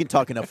will. He can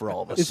talk enough for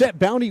all of us. Is that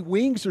bounty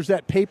wings or is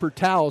that paper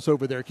towels over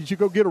over there? Could you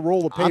go get a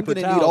roll of paper I'm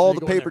going towels? to need all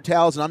the paper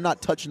towels, and I'm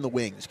not touching the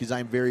wings because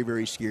I'm very,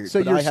 very scared.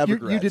 So but I have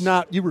regrets.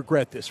 You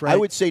regret this, right? I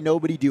would say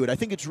nobody do it. I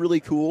think it's really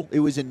cool. It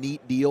was a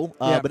neat deal,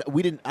 but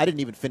I didn't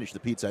even finish the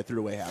pizza. I threw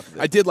away half of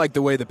it. I did like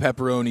the way the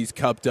pepperoni's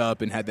cupped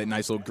up and had that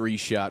nice little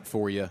grease shot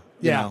for you.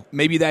 You know,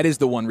 maybe that is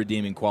the one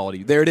redeeming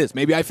quality. There it is.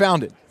 Maybe I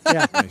found it.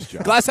 Yeah. Nice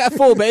job. Glass half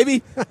full,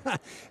 baby.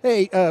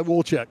 Hey,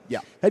 Wolchuk. Yeah.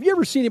 Have you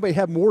ever seen anybody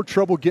have more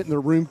trouble getting their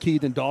room key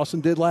than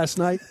Dawson did last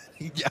night?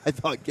 Yeah, I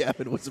thought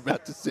Gavin was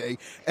about to say,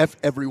 F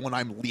everyone,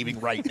 I'm leaving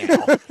right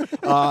now.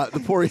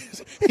 The poor,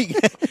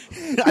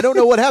 I don't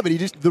know what happened.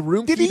 The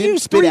room key didn't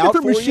use spit three out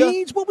different for you?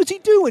 machines? What was he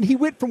doing? He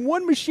went from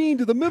one machine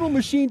to the middle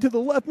machine to the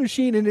left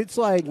machine, and it's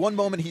like... One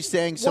moment he's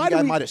saying some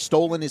guy might have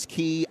stolen his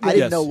key. I Yes.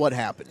 didn't know what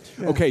happened.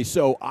 Okay,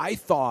 so I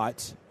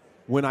thought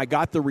when I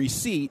got the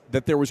receipt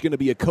that there was going to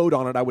be a code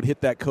on it, I would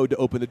hit that code to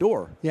open the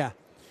door. Yeah.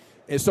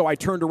 And so I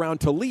turned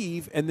around to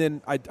leave, and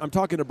then I'm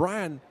talking to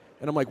Brian,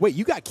 and I'm like, wait,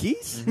 you got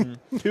keys?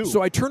 Mm-hmm.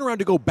 So I turn around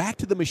to go back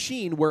to the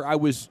machine where I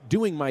was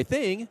doing my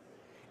thing,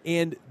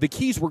 and the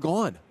keys were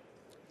gone.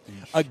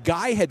 A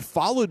guy had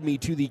followed me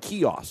to the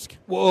kiosk.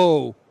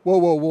 Whoa.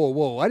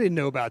 I didn't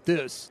know about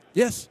this.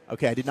 Yes.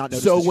 Okay, I did not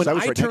notice So this when because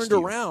was I right next turned to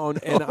you.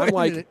 around, and I'm Wait a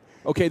like, minute.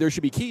 okay, there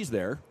should be keys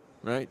there,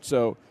 right?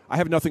 So I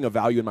have nothing of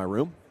value in my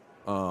room.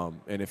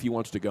 And if he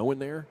wants to go in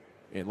there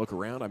and look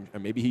around,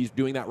 maybe he's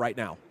doing that right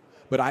now.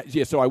 But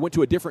so I went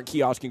to a different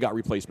kiosk and got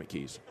replacement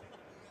keys.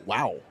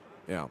 Wow.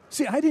 Yeah.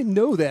 See, I didn't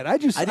know that. I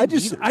just saw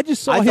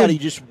I him. thought he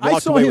just I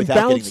walked saw away him without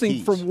getting the bouncing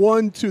keys. from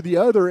one to the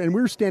other, and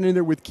we were standing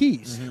there with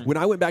keys. Mm-hmm. When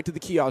I went back to the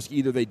kiosk,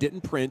 either they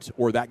didn't print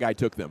or that guy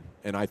took them,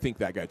 and I think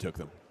that guy took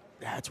them.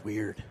 That's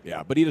weird.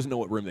 Yeah, but he doesn't know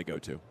what room they go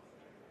to,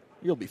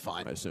 You'll be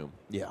fine. I assume.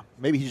 Yeah.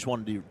 Maybe he just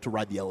wanted to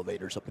ride the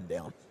elevators up and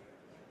down.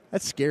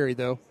 That's scary,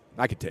 though.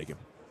 I could take him.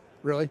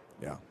 Really?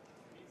 Yeah,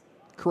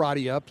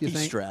 Karate up, you He's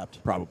think?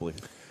 strapped. probably.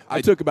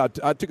 I took about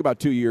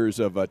 2 years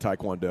of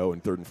Taekwondo in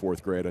 3rd and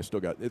 4th grade. I still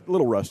got a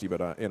little rusty, but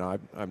I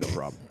have no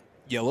problem.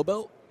 Yellow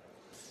belt?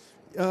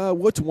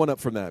 What's one up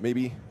from that?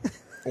 Maybe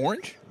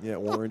Orange? yeah,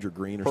 orange or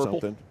green or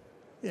Purple. something.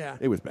 Yeah.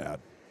 It was bad.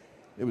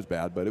 It was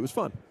bad, but it was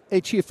fun.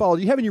 Hey, Chief Fall,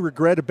 do you have any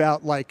regret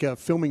about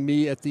filming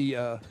me at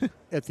the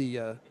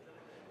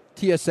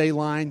TSA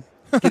line,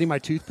 getting my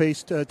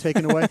toothpaste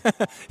taken away?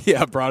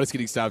 Yeah, Broadus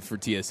getting stopped for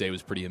TSA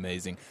was pretty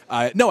amazing.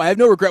 No, I have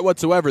no regret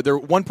whatsoever.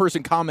 One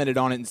person commented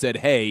on it and said,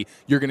 hey,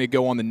 you're going to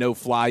go on the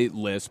no-fly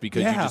list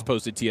because you just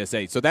posted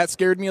TSA. So that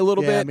scared me a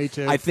little bit. Me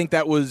too. I think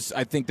that was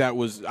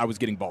I was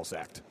getting ball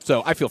sacked.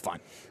 So I feel fine.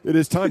 It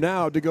is time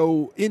now to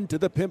go into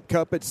the Pimp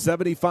Cup at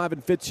 75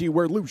 and Fitzhugh,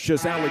 where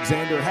Lucius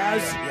Alexander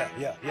has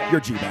your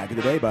GBAG of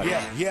the day, buddy.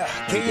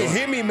 Yeah. Can you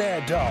hear me,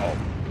 Mad Dog?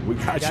 We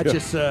got Got you. you,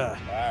 sir.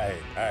 All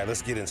right,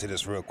 let's get into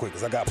this real quick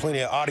because I got plenty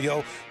of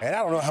audio, and I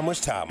don't know how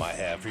much time I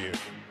have here.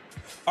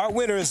 Our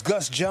winner is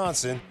Gus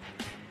Johnson,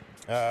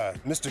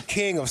 Mr.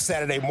 King of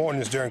Saturday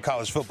mornings during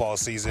college football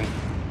season.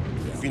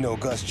 If you know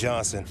Gus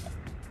Johnson,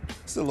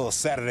 it's a little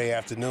Saturday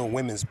afternoon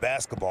women's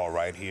basketball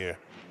right here.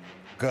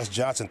 Gus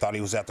Johnson thought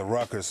he was at the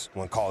Rutgers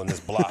when calling this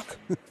block.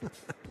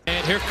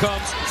 And here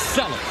comes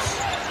Sellers.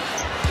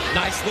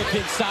 Nice look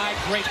inside,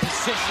 great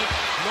position.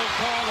 No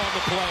call on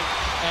the play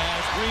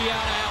as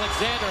Brianna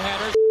Alexander had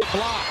her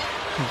blocked.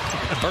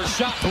 Her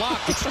shot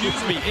blocked,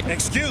 excuse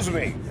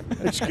me.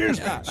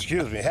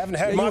 Excuse me. Haven't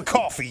had my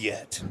coffee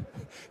yet.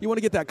 You want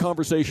to get that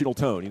conversational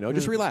tone,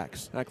 just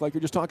relax. Act like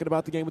you're just talking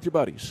about the game with your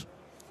buddies.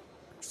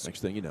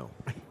 Next thing you know.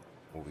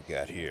 What we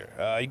got here?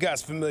 You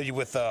guys familiar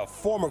with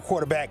former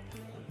quarterback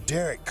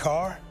Derek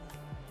Carr?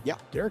 Yeah,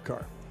 Derek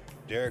Carr.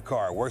 Derek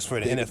Carr works for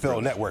the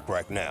NFL Network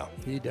right now.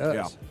 He does.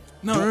 Yeah.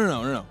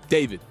 No.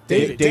 David.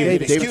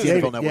 David's the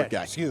NFL Network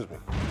guy. Excuse me.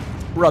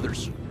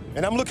 Brothers.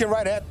 And I'm looking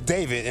right at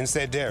David and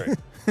said Derek.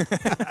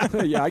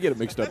 Yeah, I get it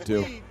mixed up,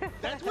 too. He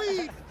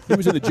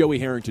was in the Joey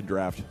Harrington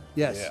draft.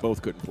 Yes. Yeah.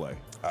 Both couldn't play.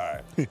 All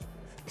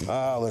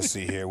right. Let's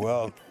see here.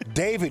 Well,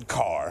 David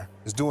Carr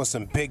is doing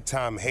some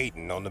big-time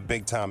hating on the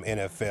big-time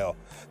NFL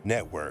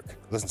Network.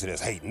 Listen to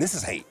this hating. This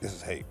is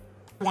hate.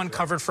 One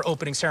covered for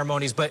opening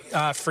ceremonies, but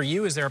for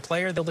you, is there a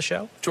player they'll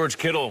show? George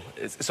Kittle.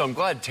 So I'm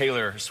glad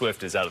Taylor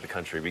Swift is out of the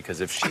country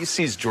because if she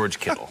sees George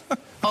Kittle,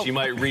 she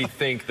might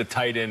rethink the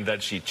tight end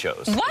that she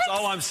chose. What? That's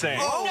all I'm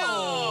saying. Oh,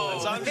 no.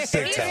 That's all I'm He's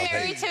saying.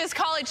 married to his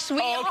college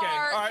sweetheart. Oh, okay.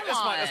 All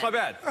right, that's my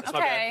bad. That's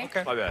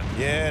Okay. my bad.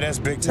 Yeah, that's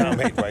big-time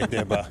hate right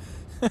there by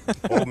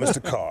old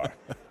Mr. Carr.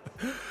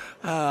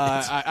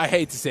 I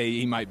hate to say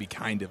he might be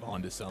kind of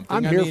onto something.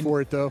 I'm here for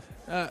it, though.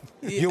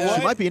 She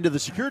might be into the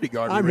security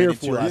guard. I'm we here ran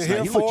into for it. last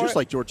night. He looked just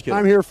like George Kittle.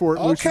 I'm here for it,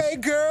 Okay,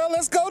 Lucius. girl,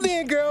 let's go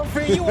then,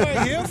 girlfriend. You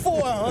ain't here for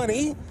it,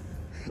 honey.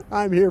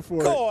 I'm here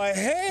for it. Go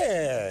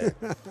ahead.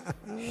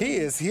 He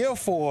is here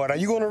for it. Are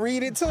you going to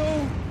read it too?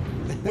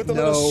 With a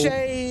little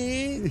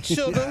shade,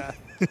 sugar?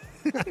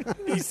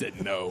 He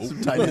said no.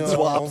 Some tight end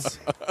swaps.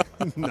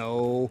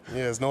 No. He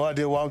has no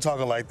idea why I'm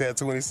talking like that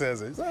too when he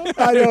says it.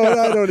 I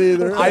don't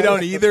either. I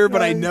don't either,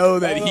 but I know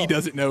that he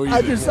doesn't know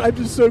either. I'm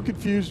just so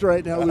confused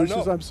right now,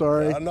 Lucius. I'm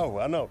sorry. I know.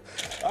 All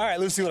right,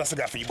 let's see what else I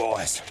got for you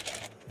boys.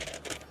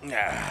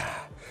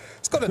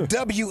 Let's go to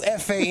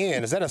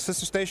WFAN. Is that a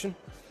sister station?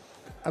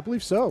 I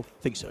believe so.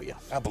 I think so, yeah.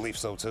 I believe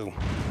so, too.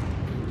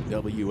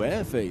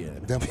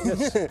 WFAN.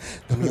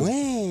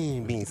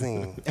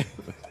 WNBC.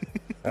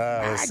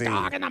 Let's see.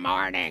 Dog in the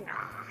morning.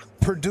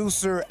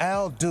 Producer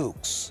Al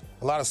Dukes.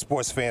 A lot of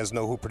sports fans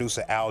know who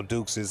producer Al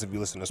Dukes is if you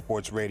listen to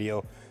sports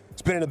radio.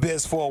 It's been in the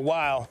biz for a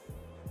while.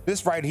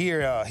 This right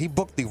here, he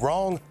booked the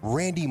wrong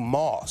Randy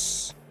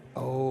Moss.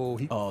 Oh,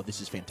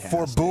 this is fantastic.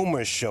 For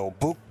Boomer's show.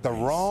 Booked the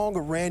wrong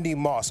Randy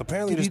Moss.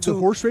 Apparently there's the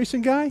horse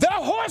racing guy? The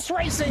horse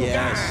racing guy!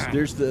 Yes,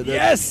 there's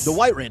the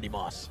white Randy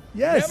Moss.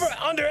 Yes. Never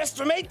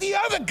underestimate the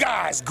other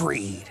guy's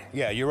greed.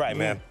 Yeah, you're right,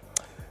 man.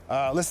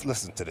 Let's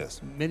listen to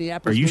this.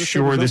 Minneapolis. Are you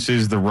sure this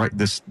is the right?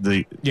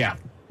 Yeah.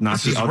 Not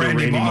This the is other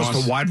Randy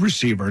Moss, the wide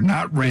receiver,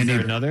 not Randy. Is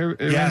there another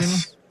Randy Yes.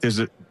 Moss? There's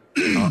a.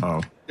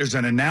 Uh-oh. There's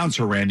an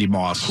announcer, Randy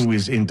Moss, Who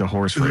is into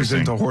horse who's racing?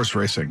 into horse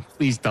racing.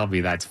 Please tell me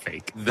that's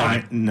fake.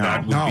 That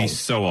would be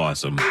so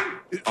awesome.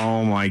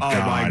 Oh my god!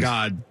 Oh, my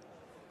God!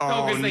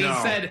 No, because they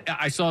said,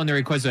 I saw in the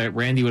request that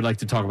Randy would like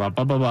to talk about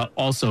blah, blah, blah.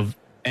 Also,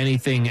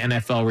 anything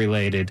NFL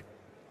related,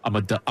 I'm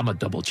a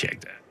double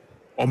check that.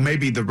 Or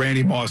maybe the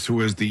Randy Moss,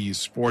 who is the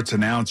sports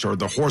announcer, or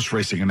the horse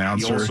racing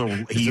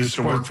announcer. He used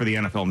to work for the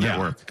NFL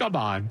Network. Yeah. Come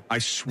on. I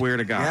swear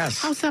to God. Yes.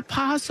 How's that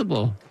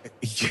possible?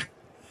 This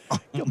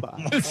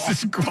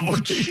is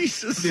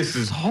Jesus. This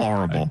is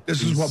horrible.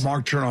 This is what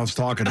Mark Chernoff's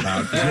talking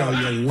about.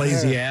 You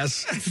lazy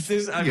ass.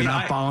 You're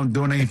not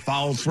doing any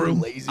follow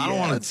through. I don't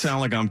want to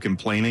sound like I'm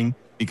complaining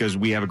because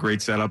we have a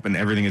great setup and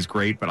everything is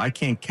great, but I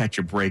can't catch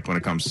a break when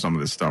it comes to some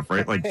of this stuff,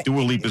 right? Like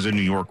Dua Lipa's in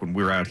New York when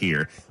we're out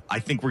here. I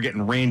think we're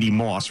getting Randy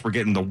Moss. We're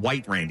getting the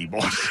white Randy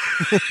Moss.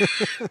 I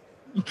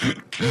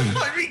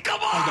mean,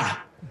 come on.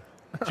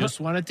 Just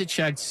wanted to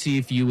check to see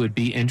if you would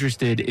be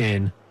interested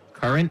in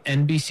current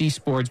NBC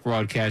sports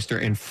broadcaster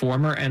and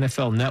former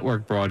NFL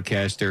Network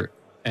broadcaster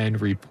and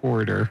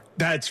reporter.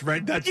 That's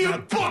right. That's you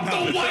booked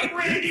the white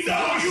Randy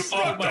Moss. You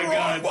booked the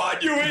wrong one,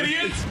 you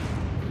idiots.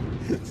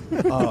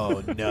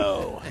 Oh,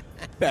 no.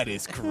 That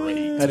is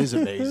great. That is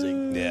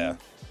amazing. Yeah.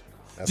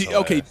 Do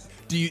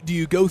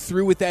you go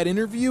through with that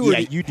interview? Yeah,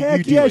 or you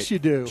do. Yes, you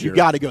do. You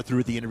got to go through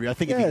with the interview. I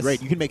think it'd be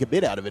great. You can make a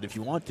bit out of it if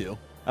you want to.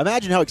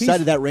 Imagine how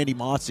excited that Randy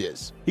Moss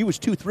is. He was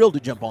too thrilled to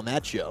jump on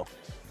that show.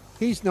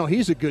 He's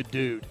a good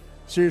dude.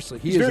 Seriously,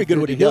 he's very good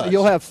at what he does.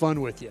 He'll have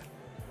fun with you.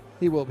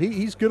 He will.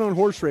 He's good on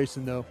horse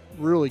racing, though.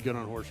 Really good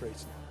on horse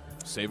racing.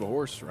 Save a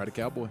horse, ride a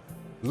cowboy.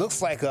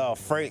 Looks like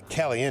Frank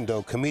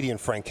Caliendo, comedian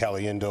Frank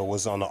Caliendo,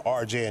 was on the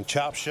RJ and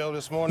Chop show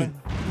this morning.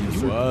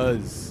 He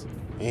was.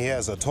 He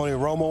has a Tony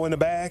Romo in the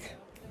bag.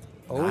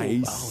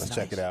 Nice. Let's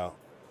check it out.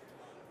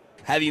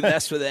 Have you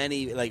messed with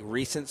any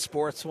recent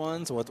sports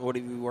ones? What have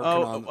you been working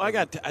on? I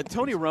got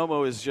Tony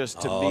Romo is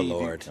just to me. Oh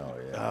Lord!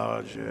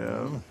 Oh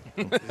Jim,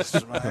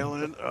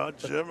 smiling. Oh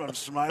Jim, I'm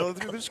smiling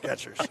through the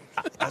Skechers.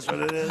 That's what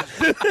it is.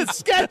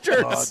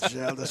 Skechers. Oh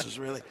Jim, this is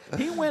really.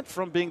 He went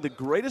from being the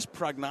greatest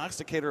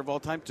prognosticator of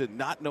all time to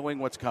not knowing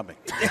what's coming.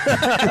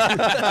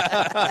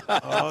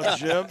 Oh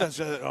Jim,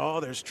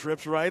 there's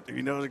trips right.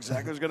 He knows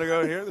exactly what's going to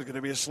go here. There's going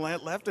to be a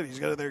slant left, and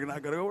they're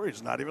not going to go over.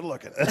 He's not even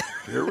looking.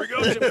 Here we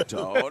go, Jim.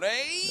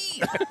 Tony.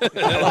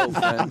 Hello,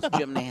 friends.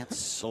 Jim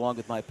Nance, along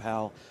with my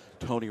pal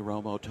Tony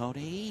Romo.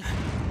 Tony.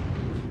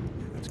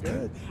 That's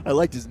good. I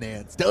liked his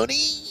Nance.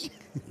 Tony.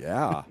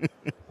 Yeah.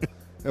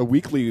 A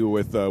weekly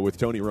with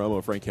Tony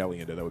Romo, Frank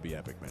Caliendo. That would be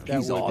epic, man.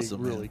 He's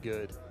awesome. Really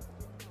good.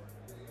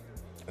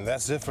 And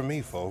that's it for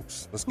me,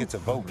 folks. Let's get to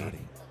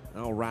voting.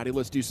 All righty,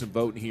 let's do some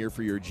voting here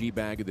for your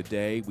GBAG of the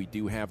day. We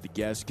do have the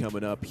guest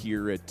coming up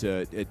here at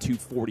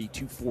 2:40,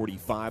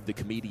 2:45, the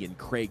comedian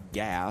Craig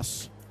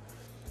Gass.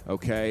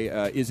 Okay,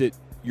 is it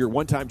your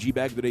one-time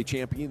GBAG of the Day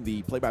champion,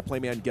 the play-by-play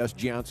man Gus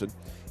Johnson?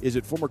 Is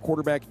it former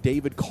quarterback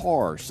David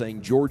Carr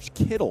saying George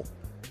Kittle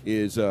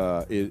is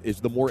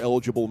the more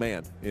eligible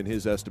man in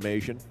his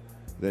estimation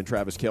than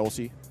Travis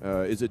Kelce?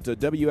 Is it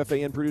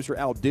WFAN producer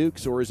Al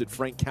Dukes, or is it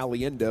Frank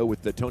Caliendo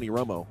with the Tony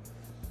Romo?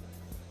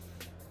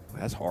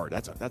 That's hard.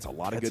 That's a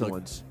lot of good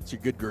ones. It's a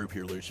good group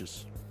here,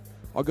 Lucius.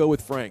 I'll go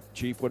with Frank.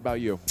 Chief, what about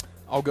you?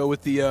 I'll go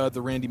with the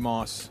Randy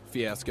Moss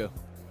fiasco.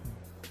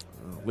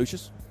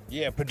 Lucius?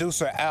 Yeah,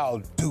 producer Al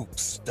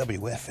Dukes,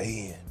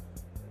 WFAN.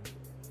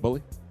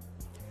 Bully?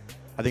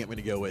 I think I'm going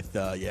to go with,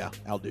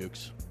 Al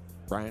Dukes.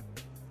 Brian?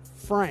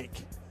 Frank.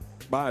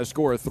 By a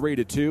score of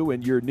 3-2,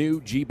 and your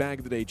new GBAG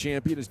of the Day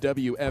champion is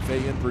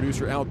WFAN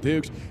producer Al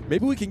Dukes.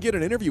 Maybe we can get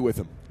an interview with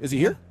him. Is he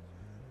here?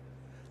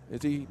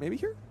 Is he maybe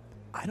here?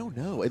 I don't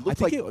know. It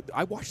looked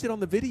I watched it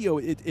on the video.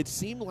 It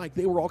seemed like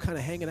they were all kind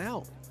of hanging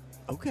out.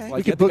 Okay.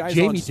 We could book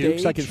Jamie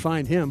Dukes. I can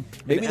find him.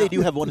 Maybe they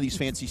do have one of these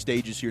fancy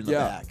stages here in the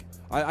back.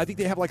 I think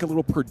they have like a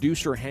little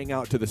producer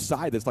hangout to the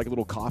side that's like a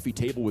little coffee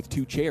table with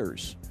two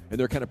chairs, and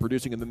they're kind of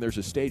producing, and then there's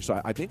a stage.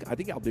 So I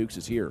think Al Dukes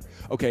is here.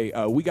 Okay,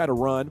 we got to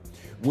run.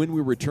 When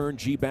we return,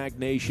 GBAG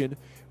Nation,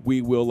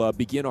 we will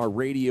begin our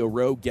Radio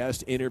Row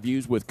guest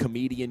interviews with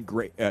comedian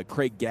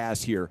Craig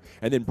Gass here.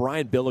 And then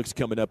Brian Billick's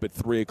coming up at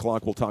 3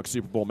 o'clock. We'll talk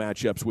Super Bowl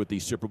matchups with the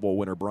Super Bowl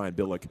winner, Brian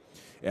Billick,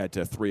 at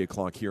 3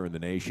 o'clock here in the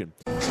Nation.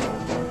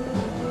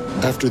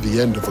 After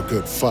the end of a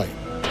good fight,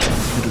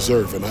 you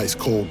deserve an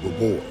ice-cold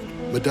reward.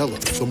 Modelo,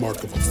 the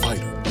mark of a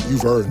fighter.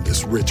 You've earned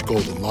this rich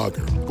golden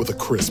lager with a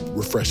crisp,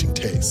 refreshing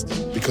taste.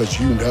 Because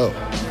you know,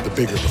 the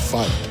bigger the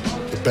fight,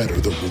 the better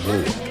the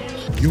reward.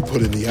 You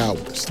put in the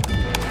hours,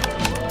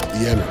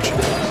 the energy,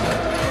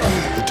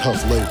 the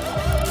tough labor.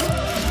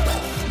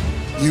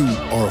 You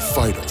are a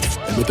fighter,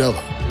 and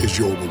Modelo is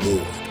your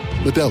reward.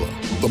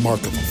 Modelo, the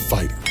mark of a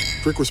fighter.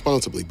 Drink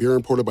responsibly. Beer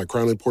imported by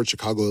Crown Imports,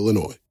 Chicago,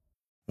 Illinois.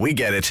 We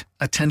get it.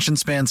 Attention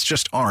spans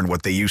just aren't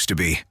what they used to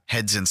be.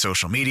 Heads in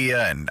social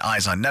media and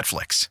eyes on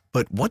Netflix.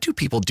 But what do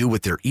people do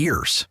with their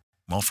ears?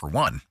 Well, for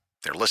one,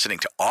 they're listening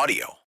to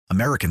audio.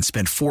 Americans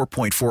spend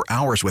 4.4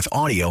 hours with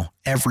audio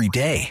every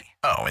day.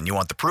 Oh, and you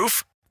want the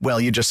proof?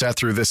 Well, you just sat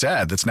through this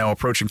ad that's now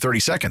approaching 30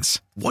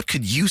 seconds. What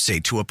could you say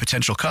to a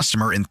potential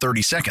customer in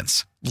 30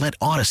 seconds? Let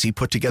Odyssey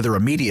put together a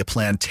media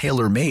plan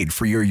tailor-made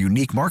for your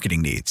unique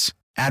marketing needs.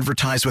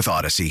 Advertise with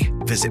Odyssey.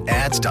 Visit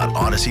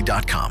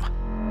ads.odyssey.com.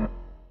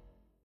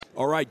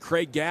 All right,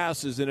 Craig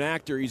Gass is an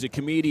actor. He's a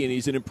comedian.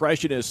 He's an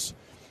impressionist.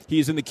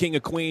 He's in The King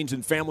of Queens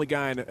and Family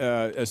Guy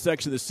and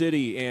Sex and the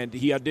City, and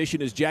he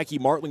auditioned as Jackie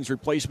Martling's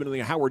replacement in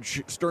the Howard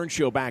Stern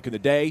show back in the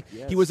day.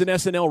 Yes. He was an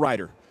SNL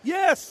writer.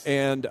 Yes.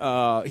 And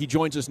he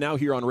joins us now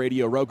here on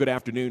Radio Row. Good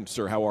afternoon,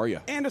 sir. How are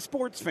you? And a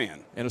sports fan.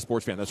 And a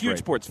sports fan. That's Huge great.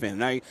 sports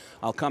fan. And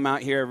I'll come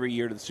out here every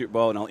year to the Super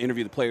Bowl, and I'll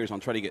interview the players. I'll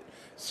try to get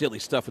silly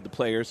stuff with the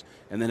players.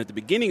 And then at the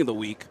beginning of the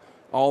week,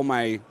 all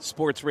my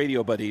sports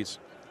radio buddies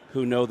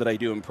who know that I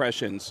do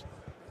impressions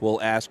will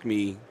ask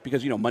me,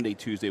 because, Monday,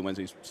 Tuesday,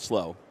 Wednesday's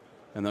slow.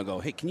 And they'll go,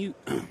 hey, can you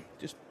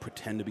just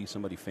pretend to be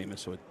somebody famous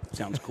so it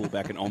sounds cool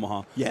back in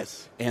Omaha?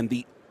 Yes. And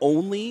the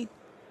only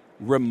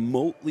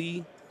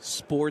remotely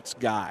sports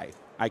guy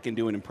I can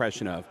do an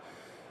impression of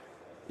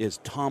is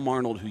Tom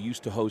Arnold, who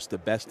used to host the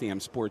Best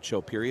Damn Sports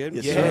Show, period.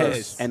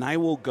 Yes. And I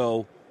will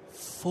go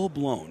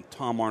full-blown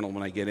Tom Arnold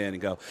when I get in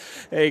and go,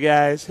 hey,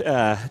 guys,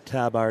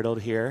 Tom Arnold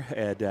here,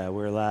 and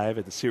we're live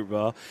at the Super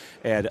Bowl,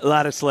 and a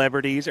lot of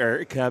celebrities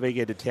are coming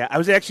into town. I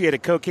was actually at a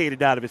Cocaine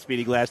Anonymous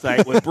meeting last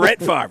night with Brett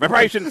Favre. I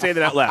probably shouldn't say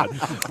that out loud.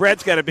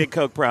 Brett's got a big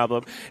Coke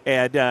problem,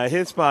 and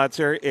his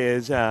sponsor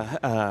is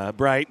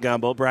Bryant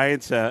Gumbel.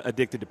 Bryant's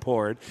addicted to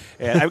porn.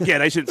 And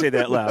again, I shouldn't say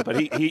that out loud, but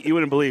he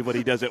wouldn't believe what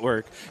he does at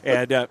work.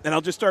 And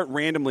I'll just start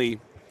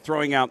randomly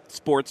throwing out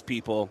sports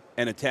people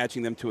and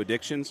attaching them to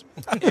addictions.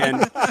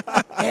 And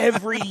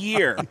every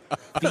year,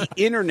 the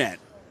internet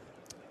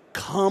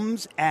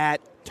comes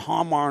at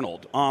Tom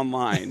Arnold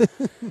online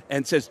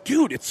and says,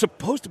 dude, it's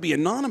supposed to be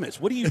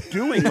anonymous. What are you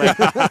doing?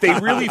 Like, they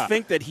really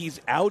think that he's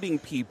outing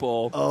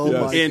people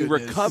in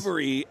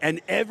recovery.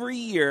 And every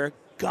year,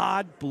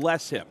 God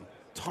bless him,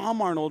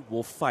 Tom Arnold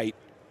will fight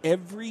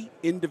every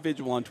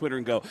individual on Twitter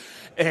and go,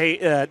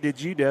 hey,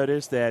 did you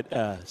notice that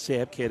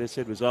Sam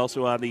Kinison was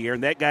also on the air?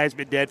 And that guy's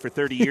been dead for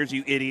 30 years,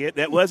 you idiot.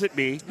 That wasn't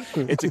me.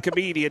 It's a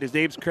comedian. His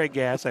name's Craig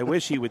Gass. I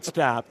wish he would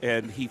stop.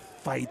 And he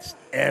fights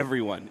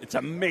everyone. It's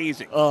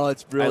amazing. Oh,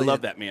 it's brilliant. I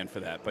love that man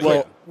for that. But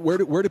well,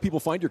 where do people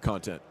find your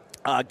content?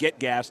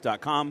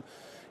 Getgas.com.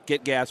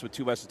 Getgas with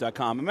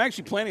 2S's.com. I'm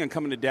actually planning on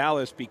coming to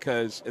Dallas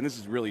because, and this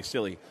is really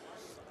silly,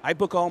 I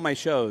book all my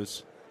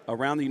shows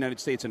around the United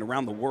States and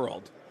around the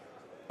world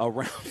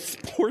around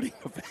sporting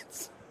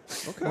events.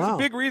 Okay. That's a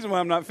big reason why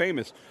I'm not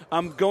famous.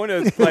 I'm going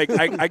to,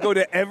 I go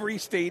to every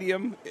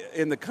stadium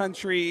in the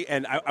country,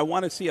 and I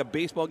want to see a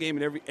baseball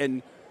game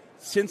and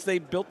since they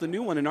built the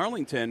new one in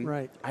Arlington,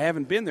 I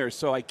haven't been there,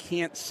 so I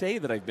can't say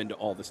that I've been to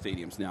all the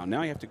stadiums now.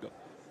 Now I have to go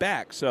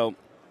back. So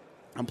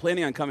I'm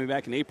planning on coming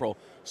back in April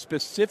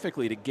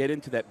specifically to get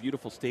into that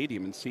beautiful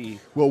stadium and see.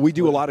 Well, we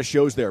do a lot of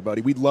shows there,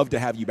 buddy. We'd love to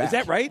have you back. Is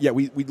that right? Yeah,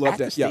 we'd love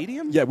to. At the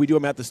stadium? Yeah, we do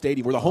them at the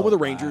stadium. We're the home of the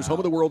Rangers, home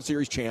of the World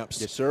Series champs.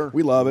 Yes, sir.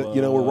 We love it.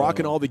 Whoa. We're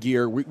rocking all the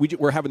gear.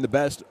 We're having the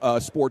best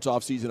sports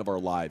off season of our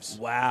lives.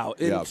 Wow.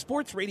 And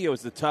sports radio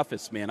is the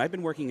toughest, man. I've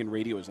been working in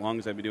radio as long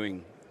as I've been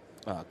doing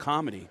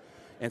comedy.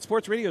 And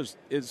sports radio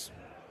is,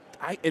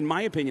 in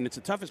my opinion, it's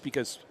the toughest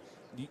because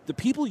the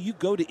people you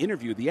go to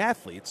interview, the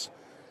athletes,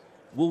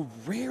 will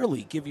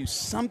rarely give you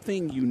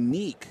something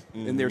unique,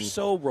 and they're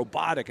so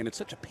robotic, and it's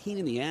such a pain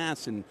in the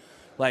ass, and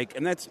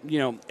that's,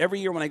 every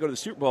year when I go to the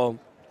Super Bowl,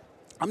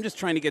 I'm just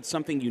trying to get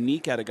something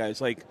unique out of guys.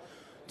 Like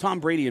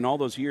Tom Brady, in all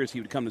those years he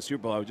would come to the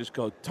Super Bowl, I would just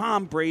go,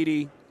 Tom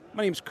Brady,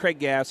 my name's Craig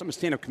Gass, I'm a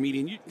stand-up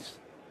comedian.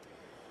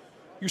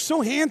 You're so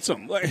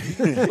handsome.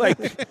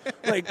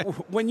 Like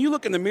when you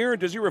look in the mirror,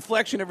 does your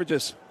reflection ever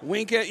just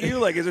wink at you?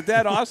 Like, is it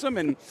that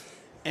awesome?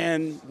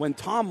 And when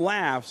Tom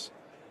laughs,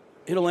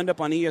 it'll end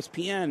up on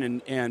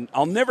ESPN, and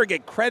I'll never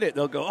get credit.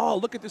 They'll go, oh,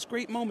 look at this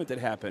great moment that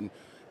happened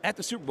at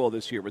the Super Bowl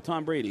this year with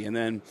Tom Brady. And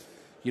then,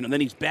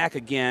 then he's back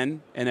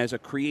again, and as a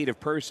creative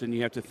person,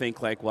 you have to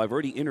think like, well, I've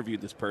already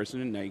interviewed this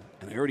person, and I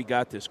already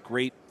got this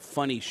great,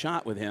 funny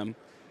shot with him.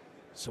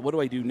 So what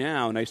do I do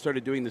now? And I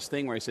started doing this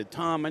thing where I said,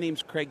 Tom, my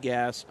name's Craig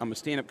Gass. I'm a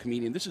stand-up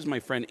comedian. This is my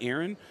friend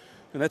Aaron,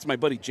 and that's my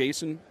buddy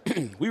Jason.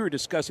 We were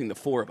discussing the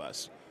four of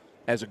us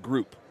as a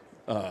group,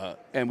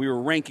 and we were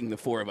ranking the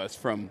four of us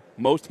from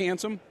most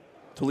handsome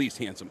to least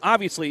handsome.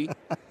 Obviously,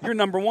 you're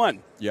number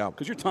one. Yeah.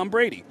 Because you're Tom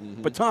Brady.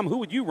 Mm-hmm. But, Tom, who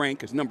would you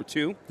rank as number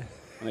two?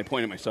 And I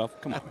pointed at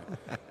myself. Come on,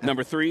 man.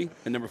 Number 3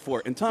 and number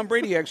 4. And Tom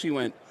Brady actually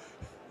went,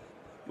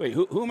 wait,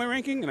 who am I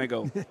ranking? And I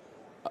go,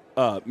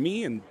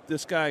 me and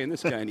this guy and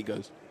this guy. And he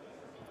goes,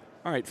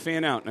 all right,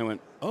 fan out. And I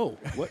went, oh,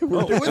 what?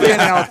 Oh. Fan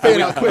out,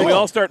 And we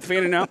all start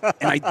fanning out.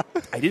 And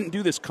I didn't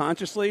do this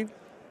consciously.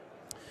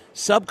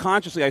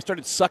 Subconsciously, I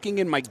started sucking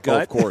in my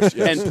gut of course,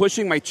 yes. and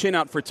pushing my chin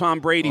out for Tom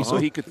Brady so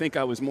he could think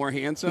I was more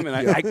handsome. And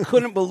I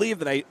couldn't believe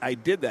that I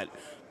did that.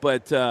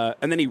 But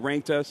and then he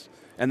ranked us.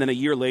 And then a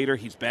year later,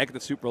 he's back at the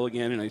Super Bowl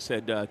again. And I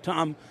said,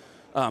 Tom,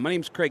 my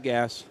name's Craig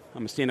Gass.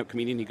 I'm a stand-up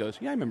comedian. He goes,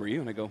 yeah, I remember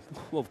you. And I go,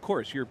 well, of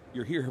course.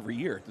 You're here every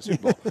year at the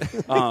Super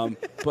Bowl.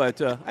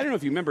 But I don't know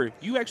if you remember,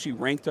 you actually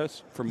ranked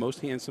us from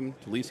most handsome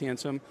to least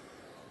handsome.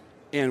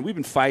 And we've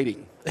been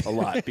fighting a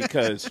lot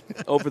because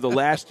over the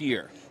last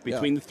year,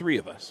 between the 3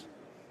 of us,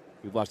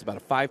 we've lost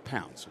about 5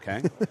 pounds,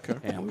 okay?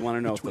 And we want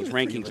to know if those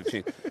rankings have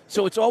changed.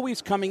 So it's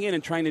always coming in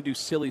and trying to do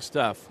silly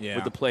stuff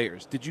with the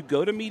players. Did you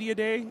go to Media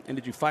Day, and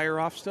did you fire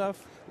off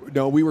stuff?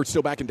 No, we were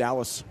still back in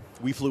Dallas.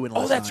 We flew in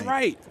last night. Oh, that's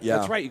right. Yeah.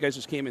 That's right. You guys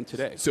just came in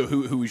today. So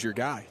who was your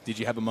guy? Did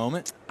you have a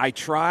moment? I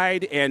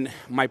tried, and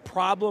my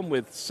problem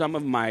with some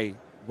of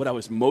what I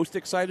was most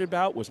excited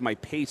about was my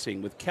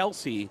pacing. With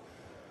Kelsey,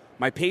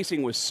 my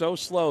pacing was so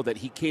slow that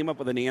he came up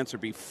with an answer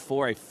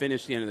before I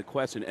finished the end of the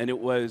question, and it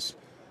was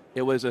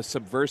a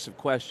subversive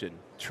question.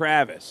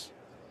 Travis,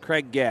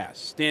 Craig Gass,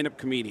 stand-up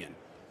comedian.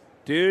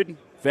 Dude,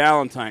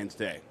 Valentine's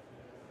Day.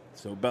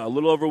 So about a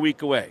little over a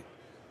week away.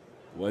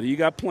 What do you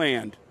got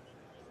planned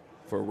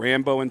for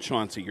Rambo and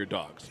Chauncey, your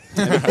dogs?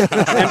 And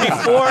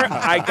before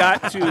I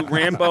got to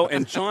Rambo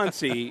and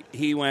Chauncey,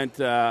 he went,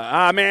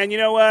 man, you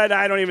know what?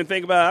 I don't even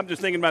think about it. I'm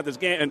just thinking about this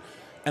game.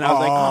 And I was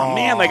like, oh,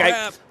 man, like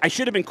I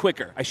should have been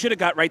quicker. I should have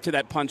got right to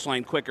that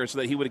punchline quicker so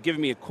that he would have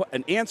given me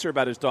an answer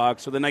about his dog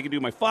so then I could do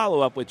my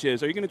follow-up, which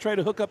is, are you going to try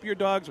to hook up your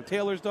dogs with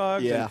Taylor's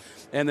dogs? Yeah.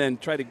 And then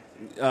try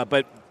to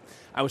but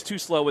I was too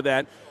slow with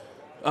that.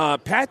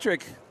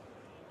 Patrick,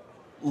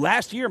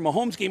 last year,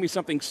 Mahomes gave me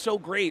something so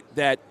great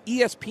that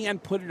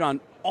ESPN put it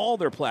on all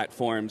their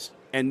platforms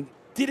and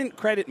didn't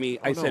credit me.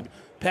 I said,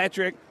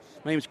 Patrick,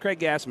 my name is Craig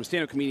Gass. I'm a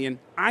stand-up comedian.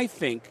 I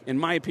think, in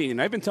my opinion,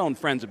 I've been telling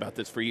friends about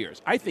this for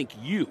years, I think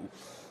you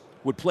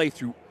would play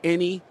through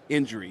any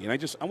injury. And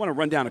I want to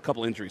run down a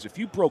couple injuries. If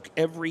you broke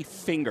every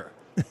finger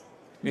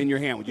in your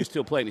hand, would you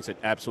still play? And he said,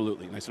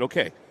 absolutely. And I said,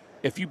 okay.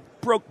 If you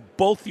broke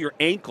both your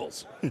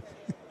ankles,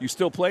 you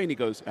still play? And he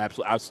goes,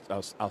 absolutely.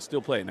 I'll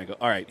still play. And I go,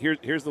 all right,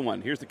 here's the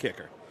one. Here's the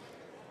kicker.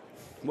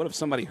 What if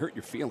somebody hurt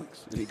your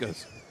feelings? And he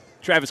goes,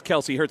 Travis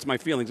Kelce hurts my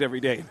feelings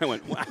every day. And I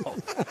went, wow.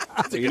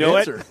 You know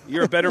what?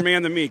 You're a better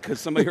man than me because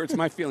somebody hurts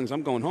my feelings.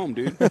 I'm going home,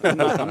 dude. I'm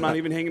not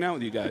even hanging out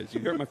with you guys. You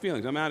hurt my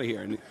feelings. I'm out of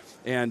here.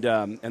 And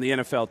the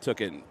NFL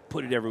took it and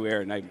put it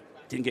everywhere, and I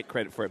didn't get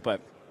credit for it. But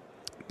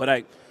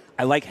I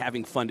like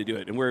having fun to do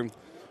it. And we're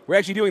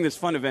actually doing this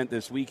fun event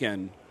this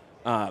weekend.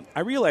 I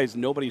realize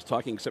nobody's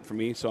talking except for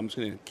me, so I'm just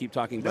going to keep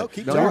talking. No,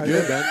 keep talking.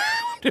 You're good, man.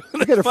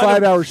 You got a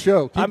 5-hour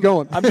show. Keep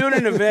going. I'm doing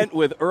an event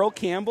with Earl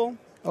Campbell.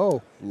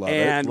 Oh, love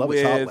and it.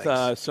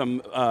 With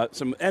some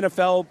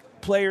NFL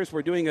players.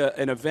 We're doing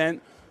an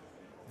event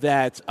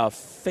that's a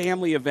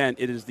family event.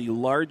 It is the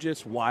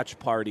largest watch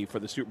party for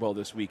the Super Bowl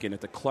this weekend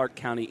at the Clark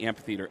County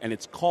Amphitheater, and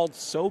it's called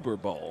Sober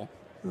Bowl.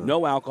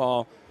 No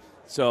alcohol.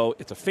 So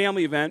it's a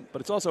family event,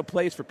 but it's also a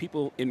place for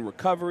people in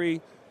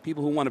recovery,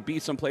 people who want to be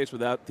someplace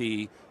without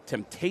the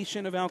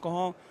temptation of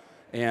alcohol.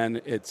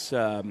 And it's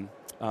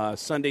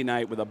Sunday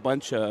night with a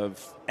bunch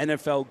of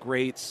NFL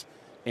greats.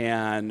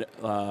 And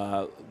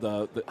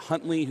the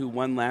Huntley, who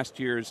won last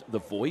year's The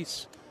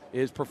Voice,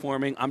 is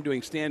performing. I'm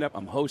doing stand-up.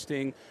 I'm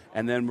hosting.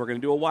 And then we're going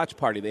to do a watch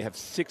party. They have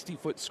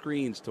 60-foot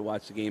screens to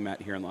watch the game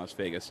at here in Las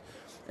Vegas.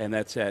 And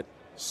that's at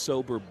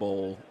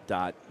soberbowl.us.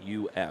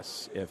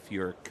 If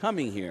you're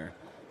coming here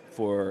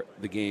for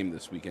the game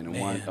this weekend and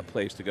want a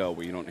place to go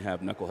where you don't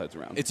have knuckleheads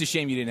around. It's a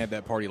shame you didn't have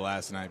that party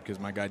last night because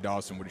my guy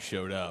Dawson would have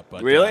showed up.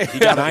 But, really? He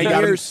got 9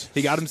 years.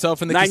 He got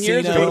himself in the 9 casino.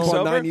 years? Being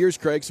sober? 9 years,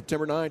 Craig,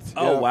 September 9th.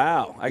 Oh,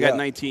 wow. I got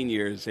 19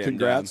 years. And,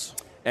 congrats.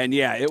 And,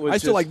 yeah, it was I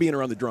still like being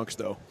around the drunks,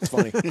 though. It's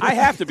funny. I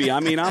have to be. I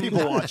mean, I'm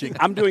people watching.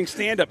 I'm doing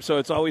stand-up, so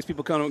it's always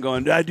people coming and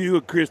going, I do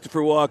a Christopher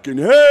Walken.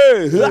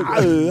 Hey!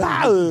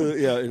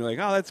 Yeah, and you're like,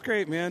 oh, that's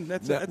great, man.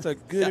 That's a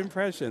good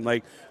impression.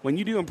 Like, when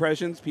you do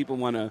impressions, people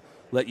want to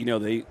let you know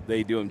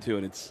they do them, too,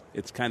 and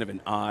it's kind of an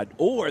odd.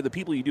 Or the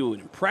people you do an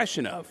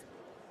impression of,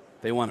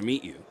 they want to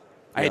meet you.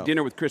 I had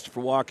dinner with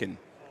Christopher Walken.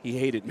 He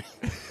hated me.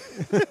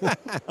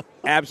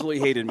 Absolutely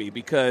hated me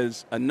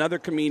because another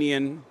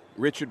comedian,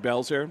 Richard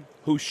Belzer,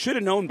 who should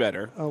have known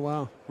better. Oh,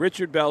 wow.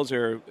 Richard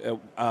Belzer,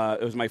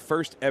 it was my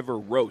first ever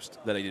roast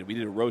that I did. We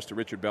did a roast of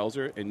Richard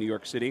Belzer in New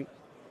York City.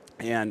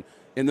 And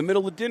in the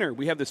middle of dinner,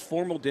 we have this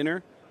formal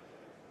dinner,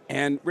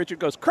 and Richard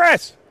goes,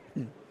 Chris,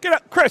 get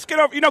up. Chris, get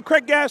over. You know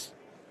Craig Gass?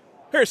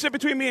 Here, sit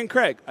between me and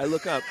Craig. I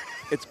look up.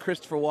 It's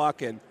Christopher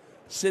Walken.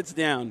 Sits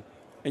down,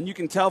 and you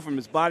can tell from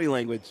his body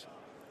language,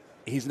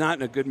 he's not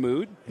in a good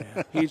mood.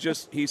 Yeah.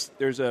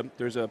 There's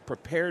a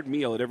prepared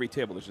meal at every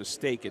table. There's a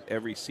steak at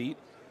every seat.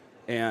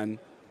 And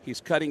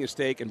he's cutting a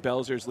steak, and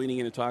Belzer's leaning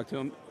in to talk to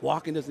him.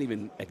 Walken doesn't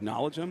even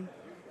acknowledge him.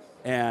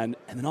 And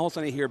then all of a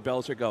sudden I hear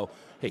Belzer go,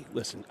 hey,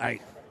 listen, I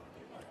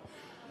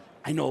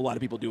know a lot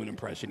of people do an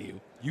impression of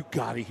you. You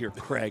got to hear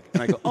Craig.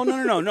 And I go, oh,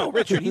 no,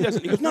 Richard, he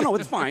doesn't. He goes, no,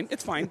 it's fine.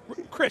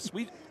 Chris,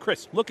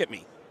 look at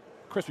me.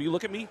 Chris, will you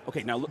look at me?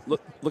 Okay, now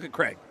look at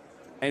Craig.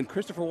 And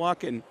Christopher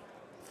Walken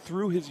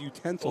threw his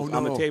utensils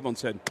on the table and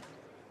said,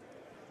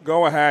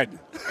 go ahead.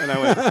 And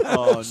I went,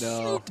 oh,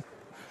 no.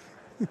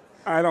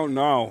 I don't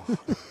know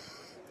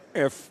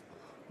if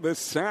this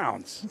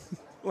sounds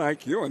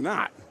like you or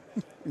not.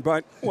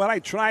 But what I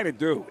try to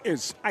do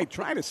is I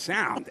try to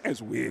sound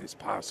as weird as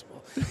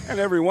possible. And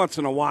every once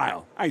in a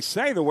while, I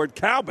say the word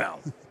cowbell.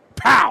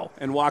 Pow!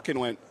 And Walken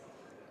went,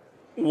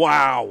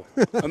 wow.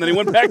 And then he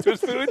went back to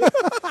his food.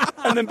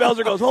 And then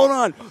Belzer goes, hold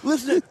on.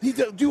 Listen,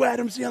 do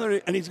Adam's the other.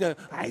 And he's going,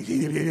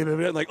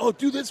 like, oh,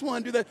 do this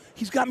one, do that.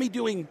 He's got me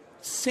doing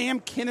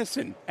Sam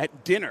Kinison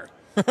at dinner.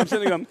 I'm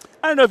sitting there going,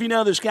 I don't know if you know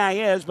who this guy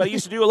is, but he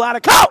used to do a lot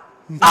of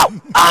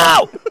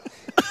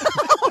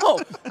oh!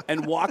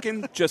 And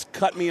Walken just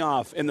cut me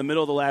off in the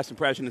middle of the last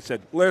impression and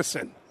said,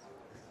 listen,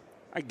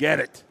 I get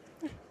it.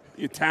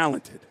 You're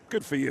talented.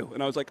 Good for you.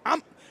 And I was like,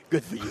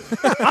 good for you.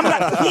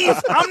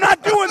 I'm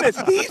not doing this.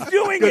 He's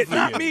doing it,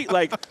 not me.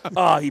 Like,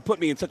 he put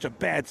me in such a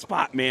bad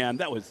spot, man.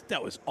 That was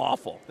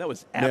awful. That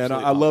was absolutely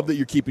awful. I love that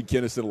you're keeping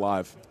Kinnison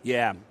alive.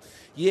 Yeah.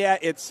 Yeah,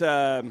 it's,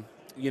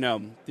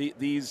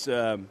 these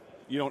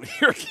you don't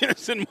hear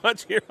Kinnison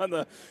much here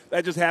on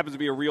that just happens to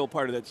be a real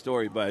part of that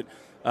story. But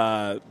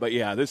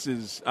yeah, this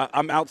is,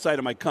 I'm outside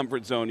of my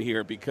comfort zone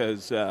here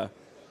because,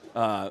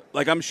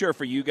 like I'm sure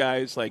for you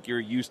guys, like you're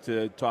used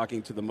to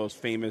talking to the most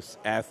famous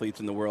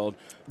athletes in the world.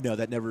 No,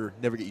 that never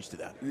get used to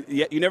that.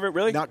 Yeah, you never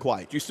really? Not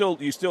quite. You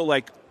still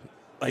like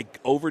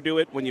overdo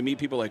it when you meet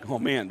people like, oh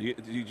man, do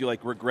you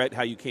like regret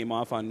how you came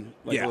off on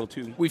a little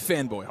too? We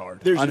fanboy hard.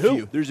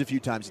 There's a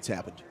few times it's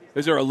happened.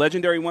 Is there a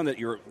legendary one that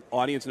your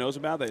audience knows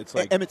about that it's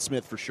like Emmitt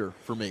Smith for sure?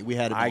 For me, we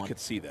had him. I on. could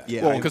see that.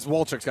 Yeah, well, because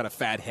Walchuk's got a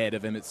fat head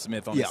of Emmitt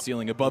Smith on the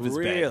ceiling above his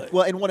bed.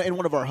 Well, and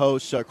one of our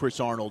hosts, Chris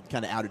Arnold,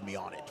 kind of outed me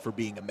on it for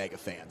being a mega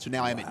fan. So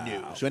now Emmitt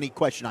knew. So any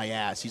question I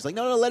ask, he's like,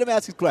 no, let him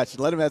ask his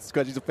question. Let him ask his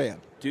question. He's a fan.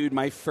 Dude,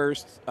 my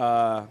first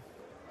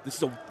this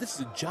is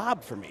a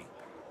job for me.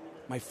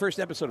 My first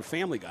episode of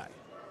Family Guy.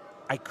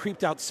 I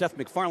creeped out Seth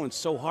MacFarlane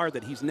so hard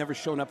that he's never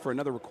shown up for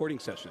another recording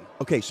session.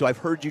 Okay, so I've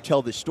heard you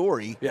tell this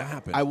story. Yeah, it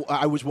happened.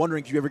 I was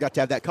wondering if you ever got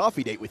to have that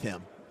coffee date with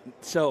him.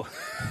 So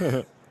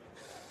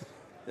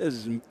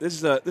this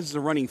is a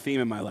running theme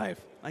in my life.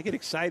 I get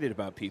excited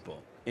about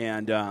people,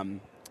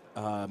 and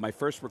my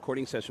first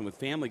recording session with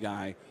Family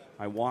Guy,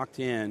 I walked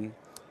in,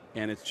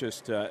 and it's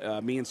just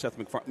me and Seth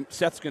MacFarlane.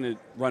 Seth's going to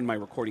run my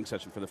recording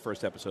session for the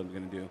first episode I'm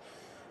going to do,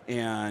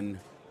 and.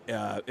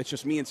 It's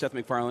just me and Seth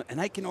MacFarlane,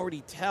 and I can already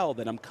tell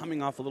that I'm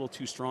coming off a little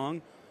too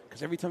strong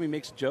because every time he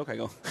makes a joke, I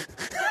go,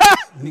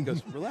 and he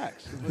goes,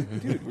 relax. I'm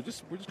like, dude, we're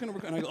just going to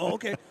record. And I go, oh,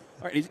 okay.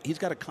 All right, he's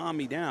got to calm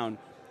me down.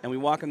 And we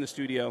walk in the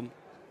studio,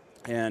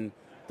 and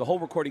the whole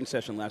recording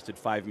session lasted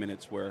 5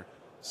 minutes where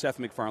Seth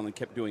MacFarlane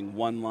kept doing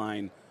one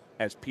line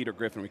as Peter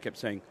Griffin. We kept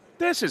saying,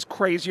 this is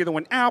crazier than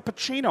when Al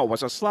Pacino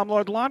was a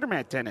Slumlord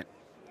Laundromat tenant.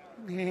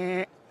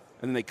 And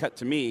then they cut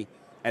to me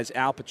as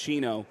Al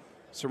Pacino,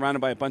 surrounded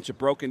by a bunch of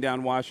broken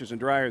down washers and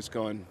dryers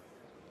going,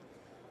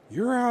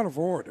 you're out of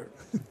order.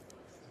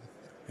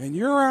 And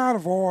you're out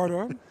of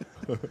order.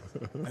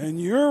 And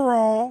you're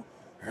all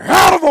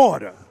out of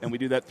order. And we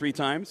do that 3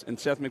 times, and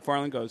Seth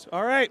MacFarlane goes,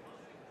 all right,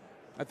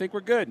 I think we're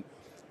good.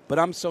 But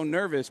I'm so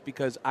nervous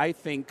because I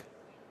think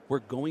we're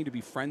going to be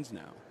friends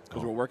now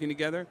because we're working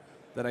together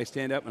that I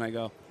stand up and I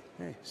go,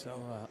 hey, so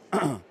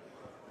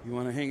you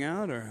want to hang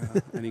out? Or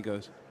and he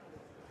goes,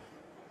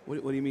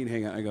 what do you mean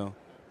hang out? I go,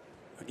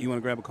 you want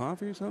to grab a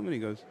coffee or something? And he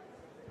goes,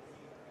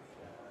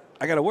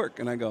 I got to work.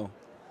 And I go,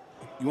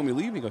 you want me to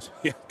leave? And he goes,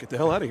 yeah, get the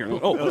hell out of here. And I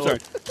go, oh,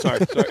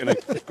 sorry. And I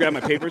grabbed my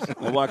papers and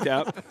I walked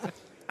out.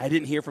 I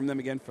didn't hear from them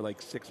again for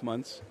like 6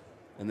 months.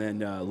 And then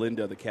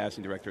Linda, the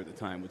casting director at the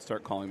time, would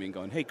start calling me and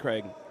going, hey,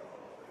 Craig,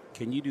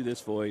 can you do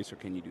this voice or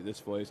can you do this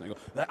voice? And I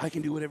go, I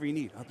can do whatever you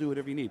need. I'll do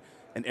whatever you need.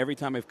 And every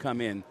time I've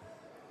come in,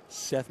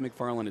 Seth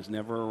MacFarlane is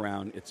never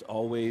around. It's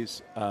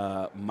always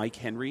Mike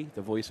Henry,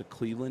 the voice of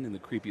Cleveland and the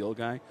creepy old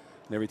guy.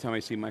 And every time I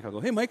see Mike, I'll go,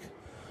 hey, Mike,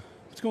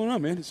 what's going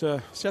on, man? Is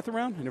Seth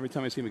around? And every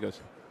time I see him, he goes,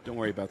 don't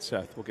worry about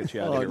Seth. We'll get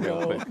you out of here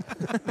real quick.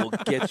 We'll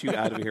get you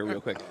out of here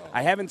real quick.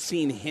 I haven't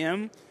seen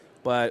him,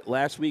 but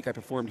last week I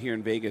performed here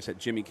in Vegas at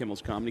Jimmy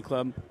Kimmel's Comedy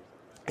Club.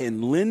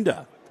 And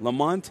Linda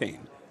Lamontagne,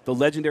 the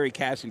legendary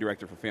casting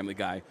director for Family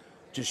Guy,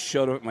 just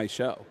showed up at my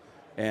show.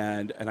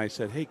 And I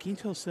said, hey, can you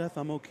tell Seth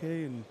I'm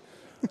okay and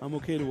I'm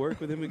okay to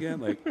work with him again?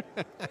 Like,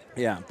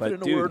 yeah. But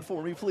put in a word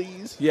for me,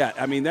 please. Yeah,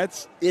 I mean,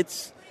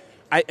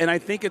 I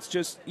think it's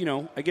just,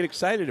 I get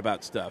excited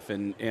about stuff,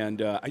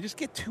 and I just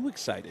get too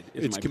excited.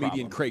 It's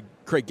comedian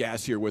Craig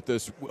Gass here with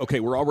us. Okay,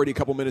 we're already a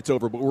couple minutes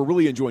over, but we're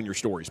really enjoying your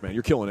stories, man.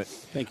 You're killing it.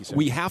 Thank you, sir.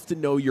 We have to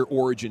know your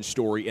origin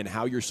story and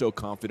how you're so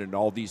confident in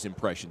all these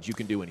impressions. You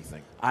can do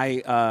anything.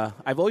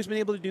 I've always been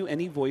able to do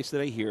any voice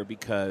that I hear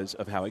because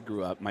of how I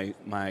grew up. My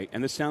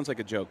and this sounds like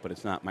a joke, but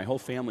it's not. My whole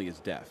family is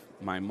deaf.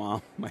 My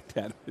mom, my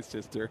dad, my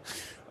sister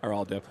are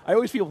all deaf. I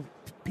always feel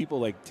people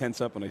like tense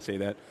up when I say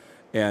that,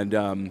 and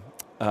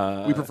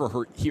we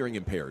prefer hearing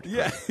impaired.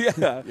 Yeah,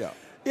 right?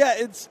 yeah.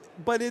 It's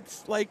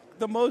like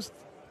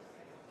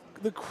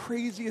the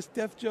craziest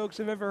deaf jokes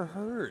I've ever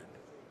heard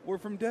were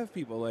from deaf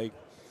people. Like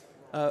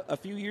a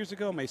few years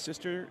ago, my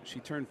sister, she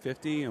turned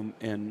 50,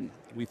 and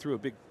we threw a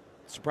big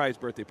surprise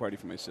birthday party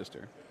for my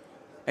sister.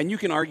 And you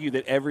can argue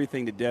that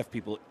everything to deaf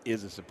people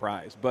is a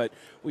surprise, but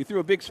we threw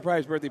a big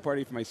surprise birthday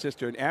party for my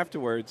sister, and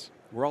afterwards,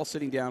 we're all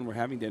sitting down, we're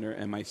having dinner,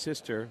 and my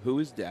sister, who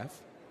is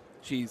deaf,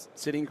 she's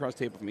sitting across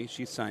the table from me,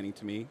 she's signing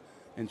to me,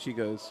 and she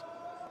goes,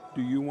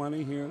 "Do you want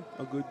to hear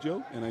a good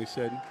joke?" And I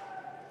said,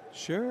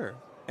 "Sure."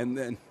 And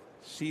then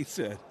she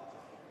said,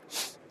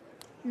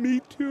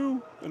 "Me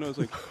too." And I was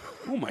like,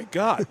 oh my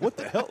God, what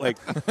the hell? Like,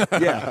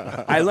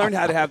 yeah, I learned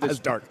how to have this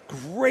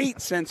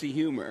great sense of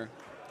humor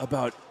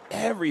about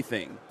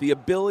everything. The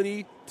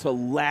ability to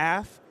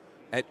laugh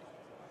at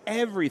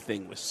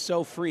everything was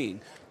so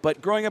freeing.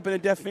 But growing up in a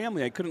deaf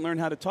family, I couldn't learn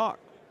how to talk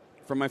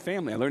from my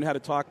family. I learned how to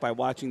talk by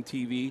watching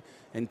TV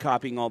and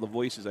copying all the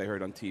voices I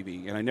heard on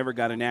TV. And I never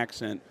got an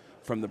accent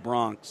from the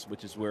Bronx,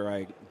 which is where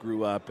I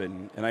grew up.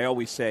 And I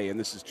always say, and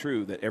this is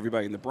true, that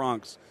everybody in the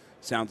Bronx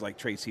sounds like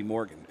Tracy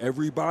Morgan.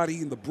 Everybody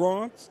in the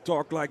Bronx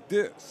talk like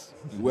this,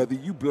 whether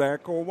you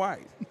black or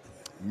white,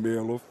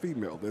 male or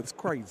female. That's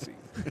crazy.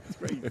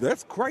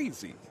 That's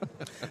crazy.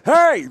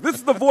 Hey, this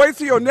is the voice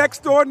of your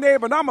next door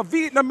neighbor, and I'm a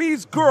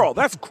Vietnamese girl.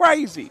 That's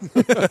crazy.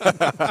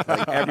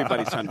 Like,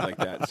 everybody sounds like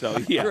that. So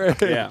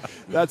yeah,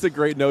 That's a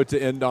great note to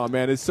end on,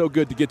 man. It's so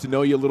good to get to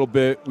know you a little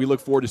bit. We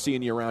look forward to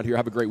seeing you around here.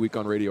 Have a great week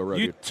on Radio Row.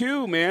 You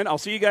too, man. I'll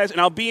see you guys, and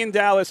I'll be in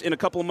Dallas in a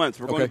couple of months.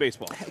 We're going to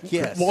baseball.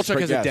 Yes. Walchuk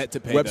has a debt to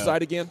pay.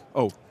 Website again?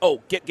 Oh,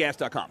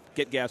 getgas.com.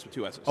 Get gas with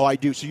 2 S's. Oh, I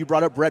do. So you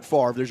brought up Brett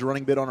Favre. There's a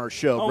running bit on our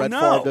show. Oh, Brett no.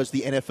 Favre does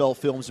the NFL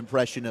Films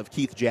impression of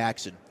Keith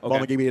Jackson.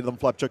 Okay. Mama gave me them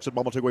flapjacks, and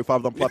Mama took away 5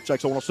 of them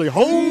flapjacks. I want to say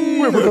home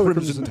with the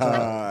Crimson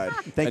Tide.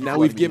 And now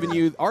we've given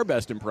you our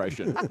best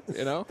impression.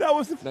 You know, that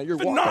was now you're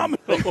phenomenal.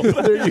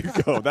 There you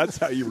go. That's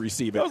how you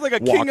receive it. That was like a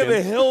King of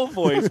the Hill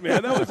voice,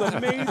 man. That was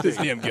amazing. That's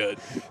damn good.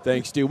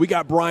 Thanks, dude. We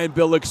got Brian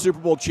Billick, Super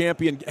Bowl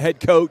champion, head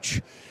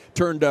coach,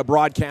 turned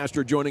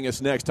broadcaster, joining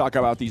us next. Talk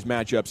about these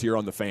matchups here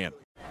on The Fan.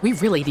 We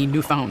really need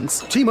new phones.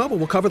 T-Mobile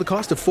will cover the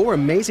cost of 4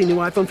 amazing new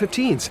iPhone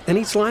 15s, and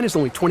each line is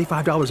only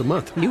 $25 a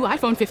month. New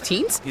iPhone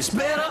 15s? It's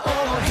better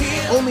over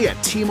here. Only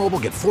at T-Mobile,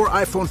 get 4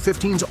 iPhone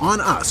 15s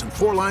on us and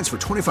 4 lines for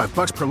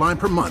 $25 per line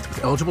per month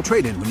with eligible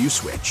trade-in when you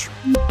switch.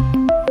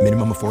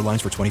 Minimum of 4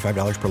 lines for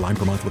 $25 per line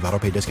per month with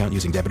autopay discount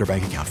using debit or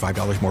bank account.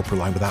 $5 more per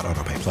line without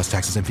autopay, plus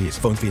taxes and fees.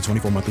 Phone fee at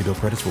 24 monthly bill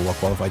credits for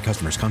well-qualified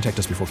customers. Contact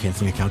us before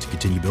canceling account to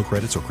continue bill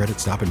credits or credit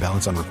stop and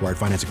balance on required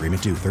finance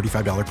agreement due.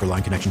 $35 per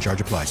line connection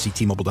charge applies. See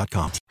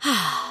T-Mobile.com.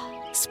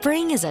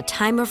 Spring is a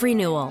time of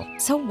renewal,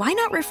 so why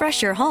not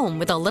refresh your home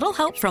with a little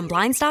help from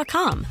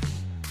Blinds.com?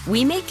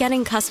 We make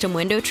getting custom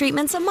window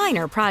treatments a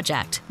minor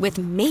project with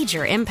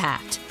major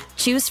impact.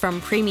 Choose from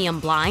premium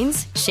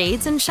blinds,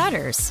 shades, and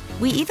shutters.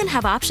 We even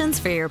have options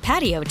for your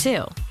patio,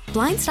 too.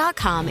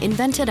 Blinds.com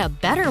invented a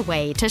better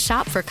way to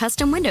shop for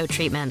custom window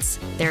treatments.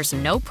 There's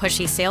no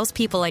pushy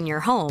salespeople in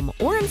your home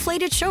or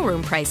inflated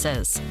showroom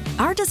prices.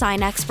 Our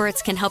design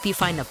experts can help you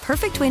find the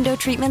perfect window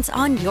treatments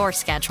on your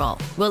schedule.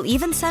 We'll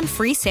even send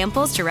free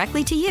samples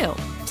directly to you.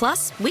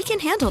 Plus, we can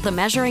handle the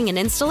measuring and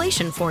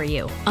installation for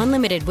you.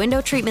 Unlimited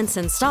window treatments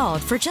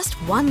installed for just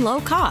one low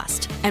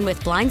cost. And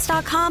with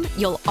Blinds.com,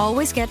 you'll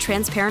always get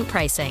transparent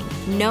pricing.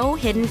 No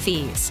hidden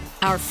fees.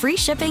 Our free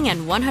shipping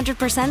and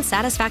 100%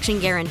 satisfaction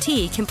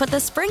guarantee can put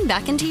the spring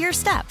back into your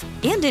step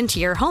and into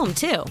your home,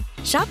 too.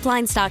 Shop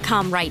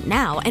Blinds.com right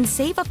now and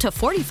save up to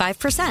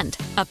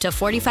 45%. Up to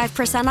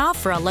 45% off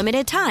for a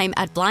limited time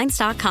at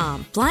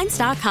Blinds.com.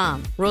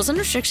 Blinds.com. Rules and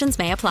restrictions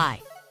may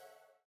apply.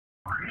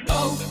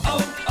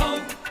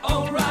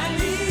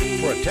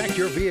 Protect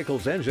your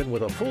vehicle's engine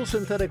with a full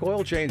synthetic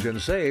oil change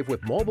and save with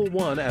Mobil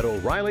 1 at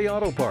O'Reilly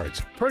Auto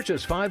Parts.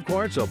 Purchase 5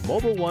 quarts of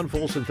Mobil 1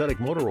 full synthetic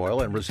motor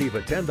oil and receive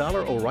a $10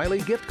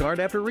 O'Reilly gift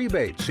card after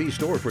rebate. See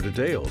store for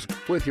details.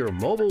 With your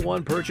Mobil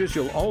 1 purchase,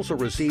 you'll also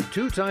receive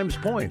 2 times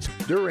points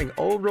during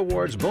O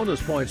Rewards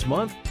Bonus Points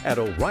Month at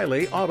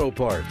O'Reilly Auto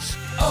Parts.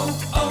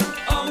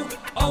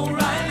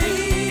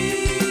 O'Reilly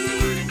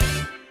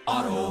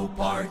Auto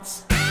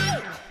Parts.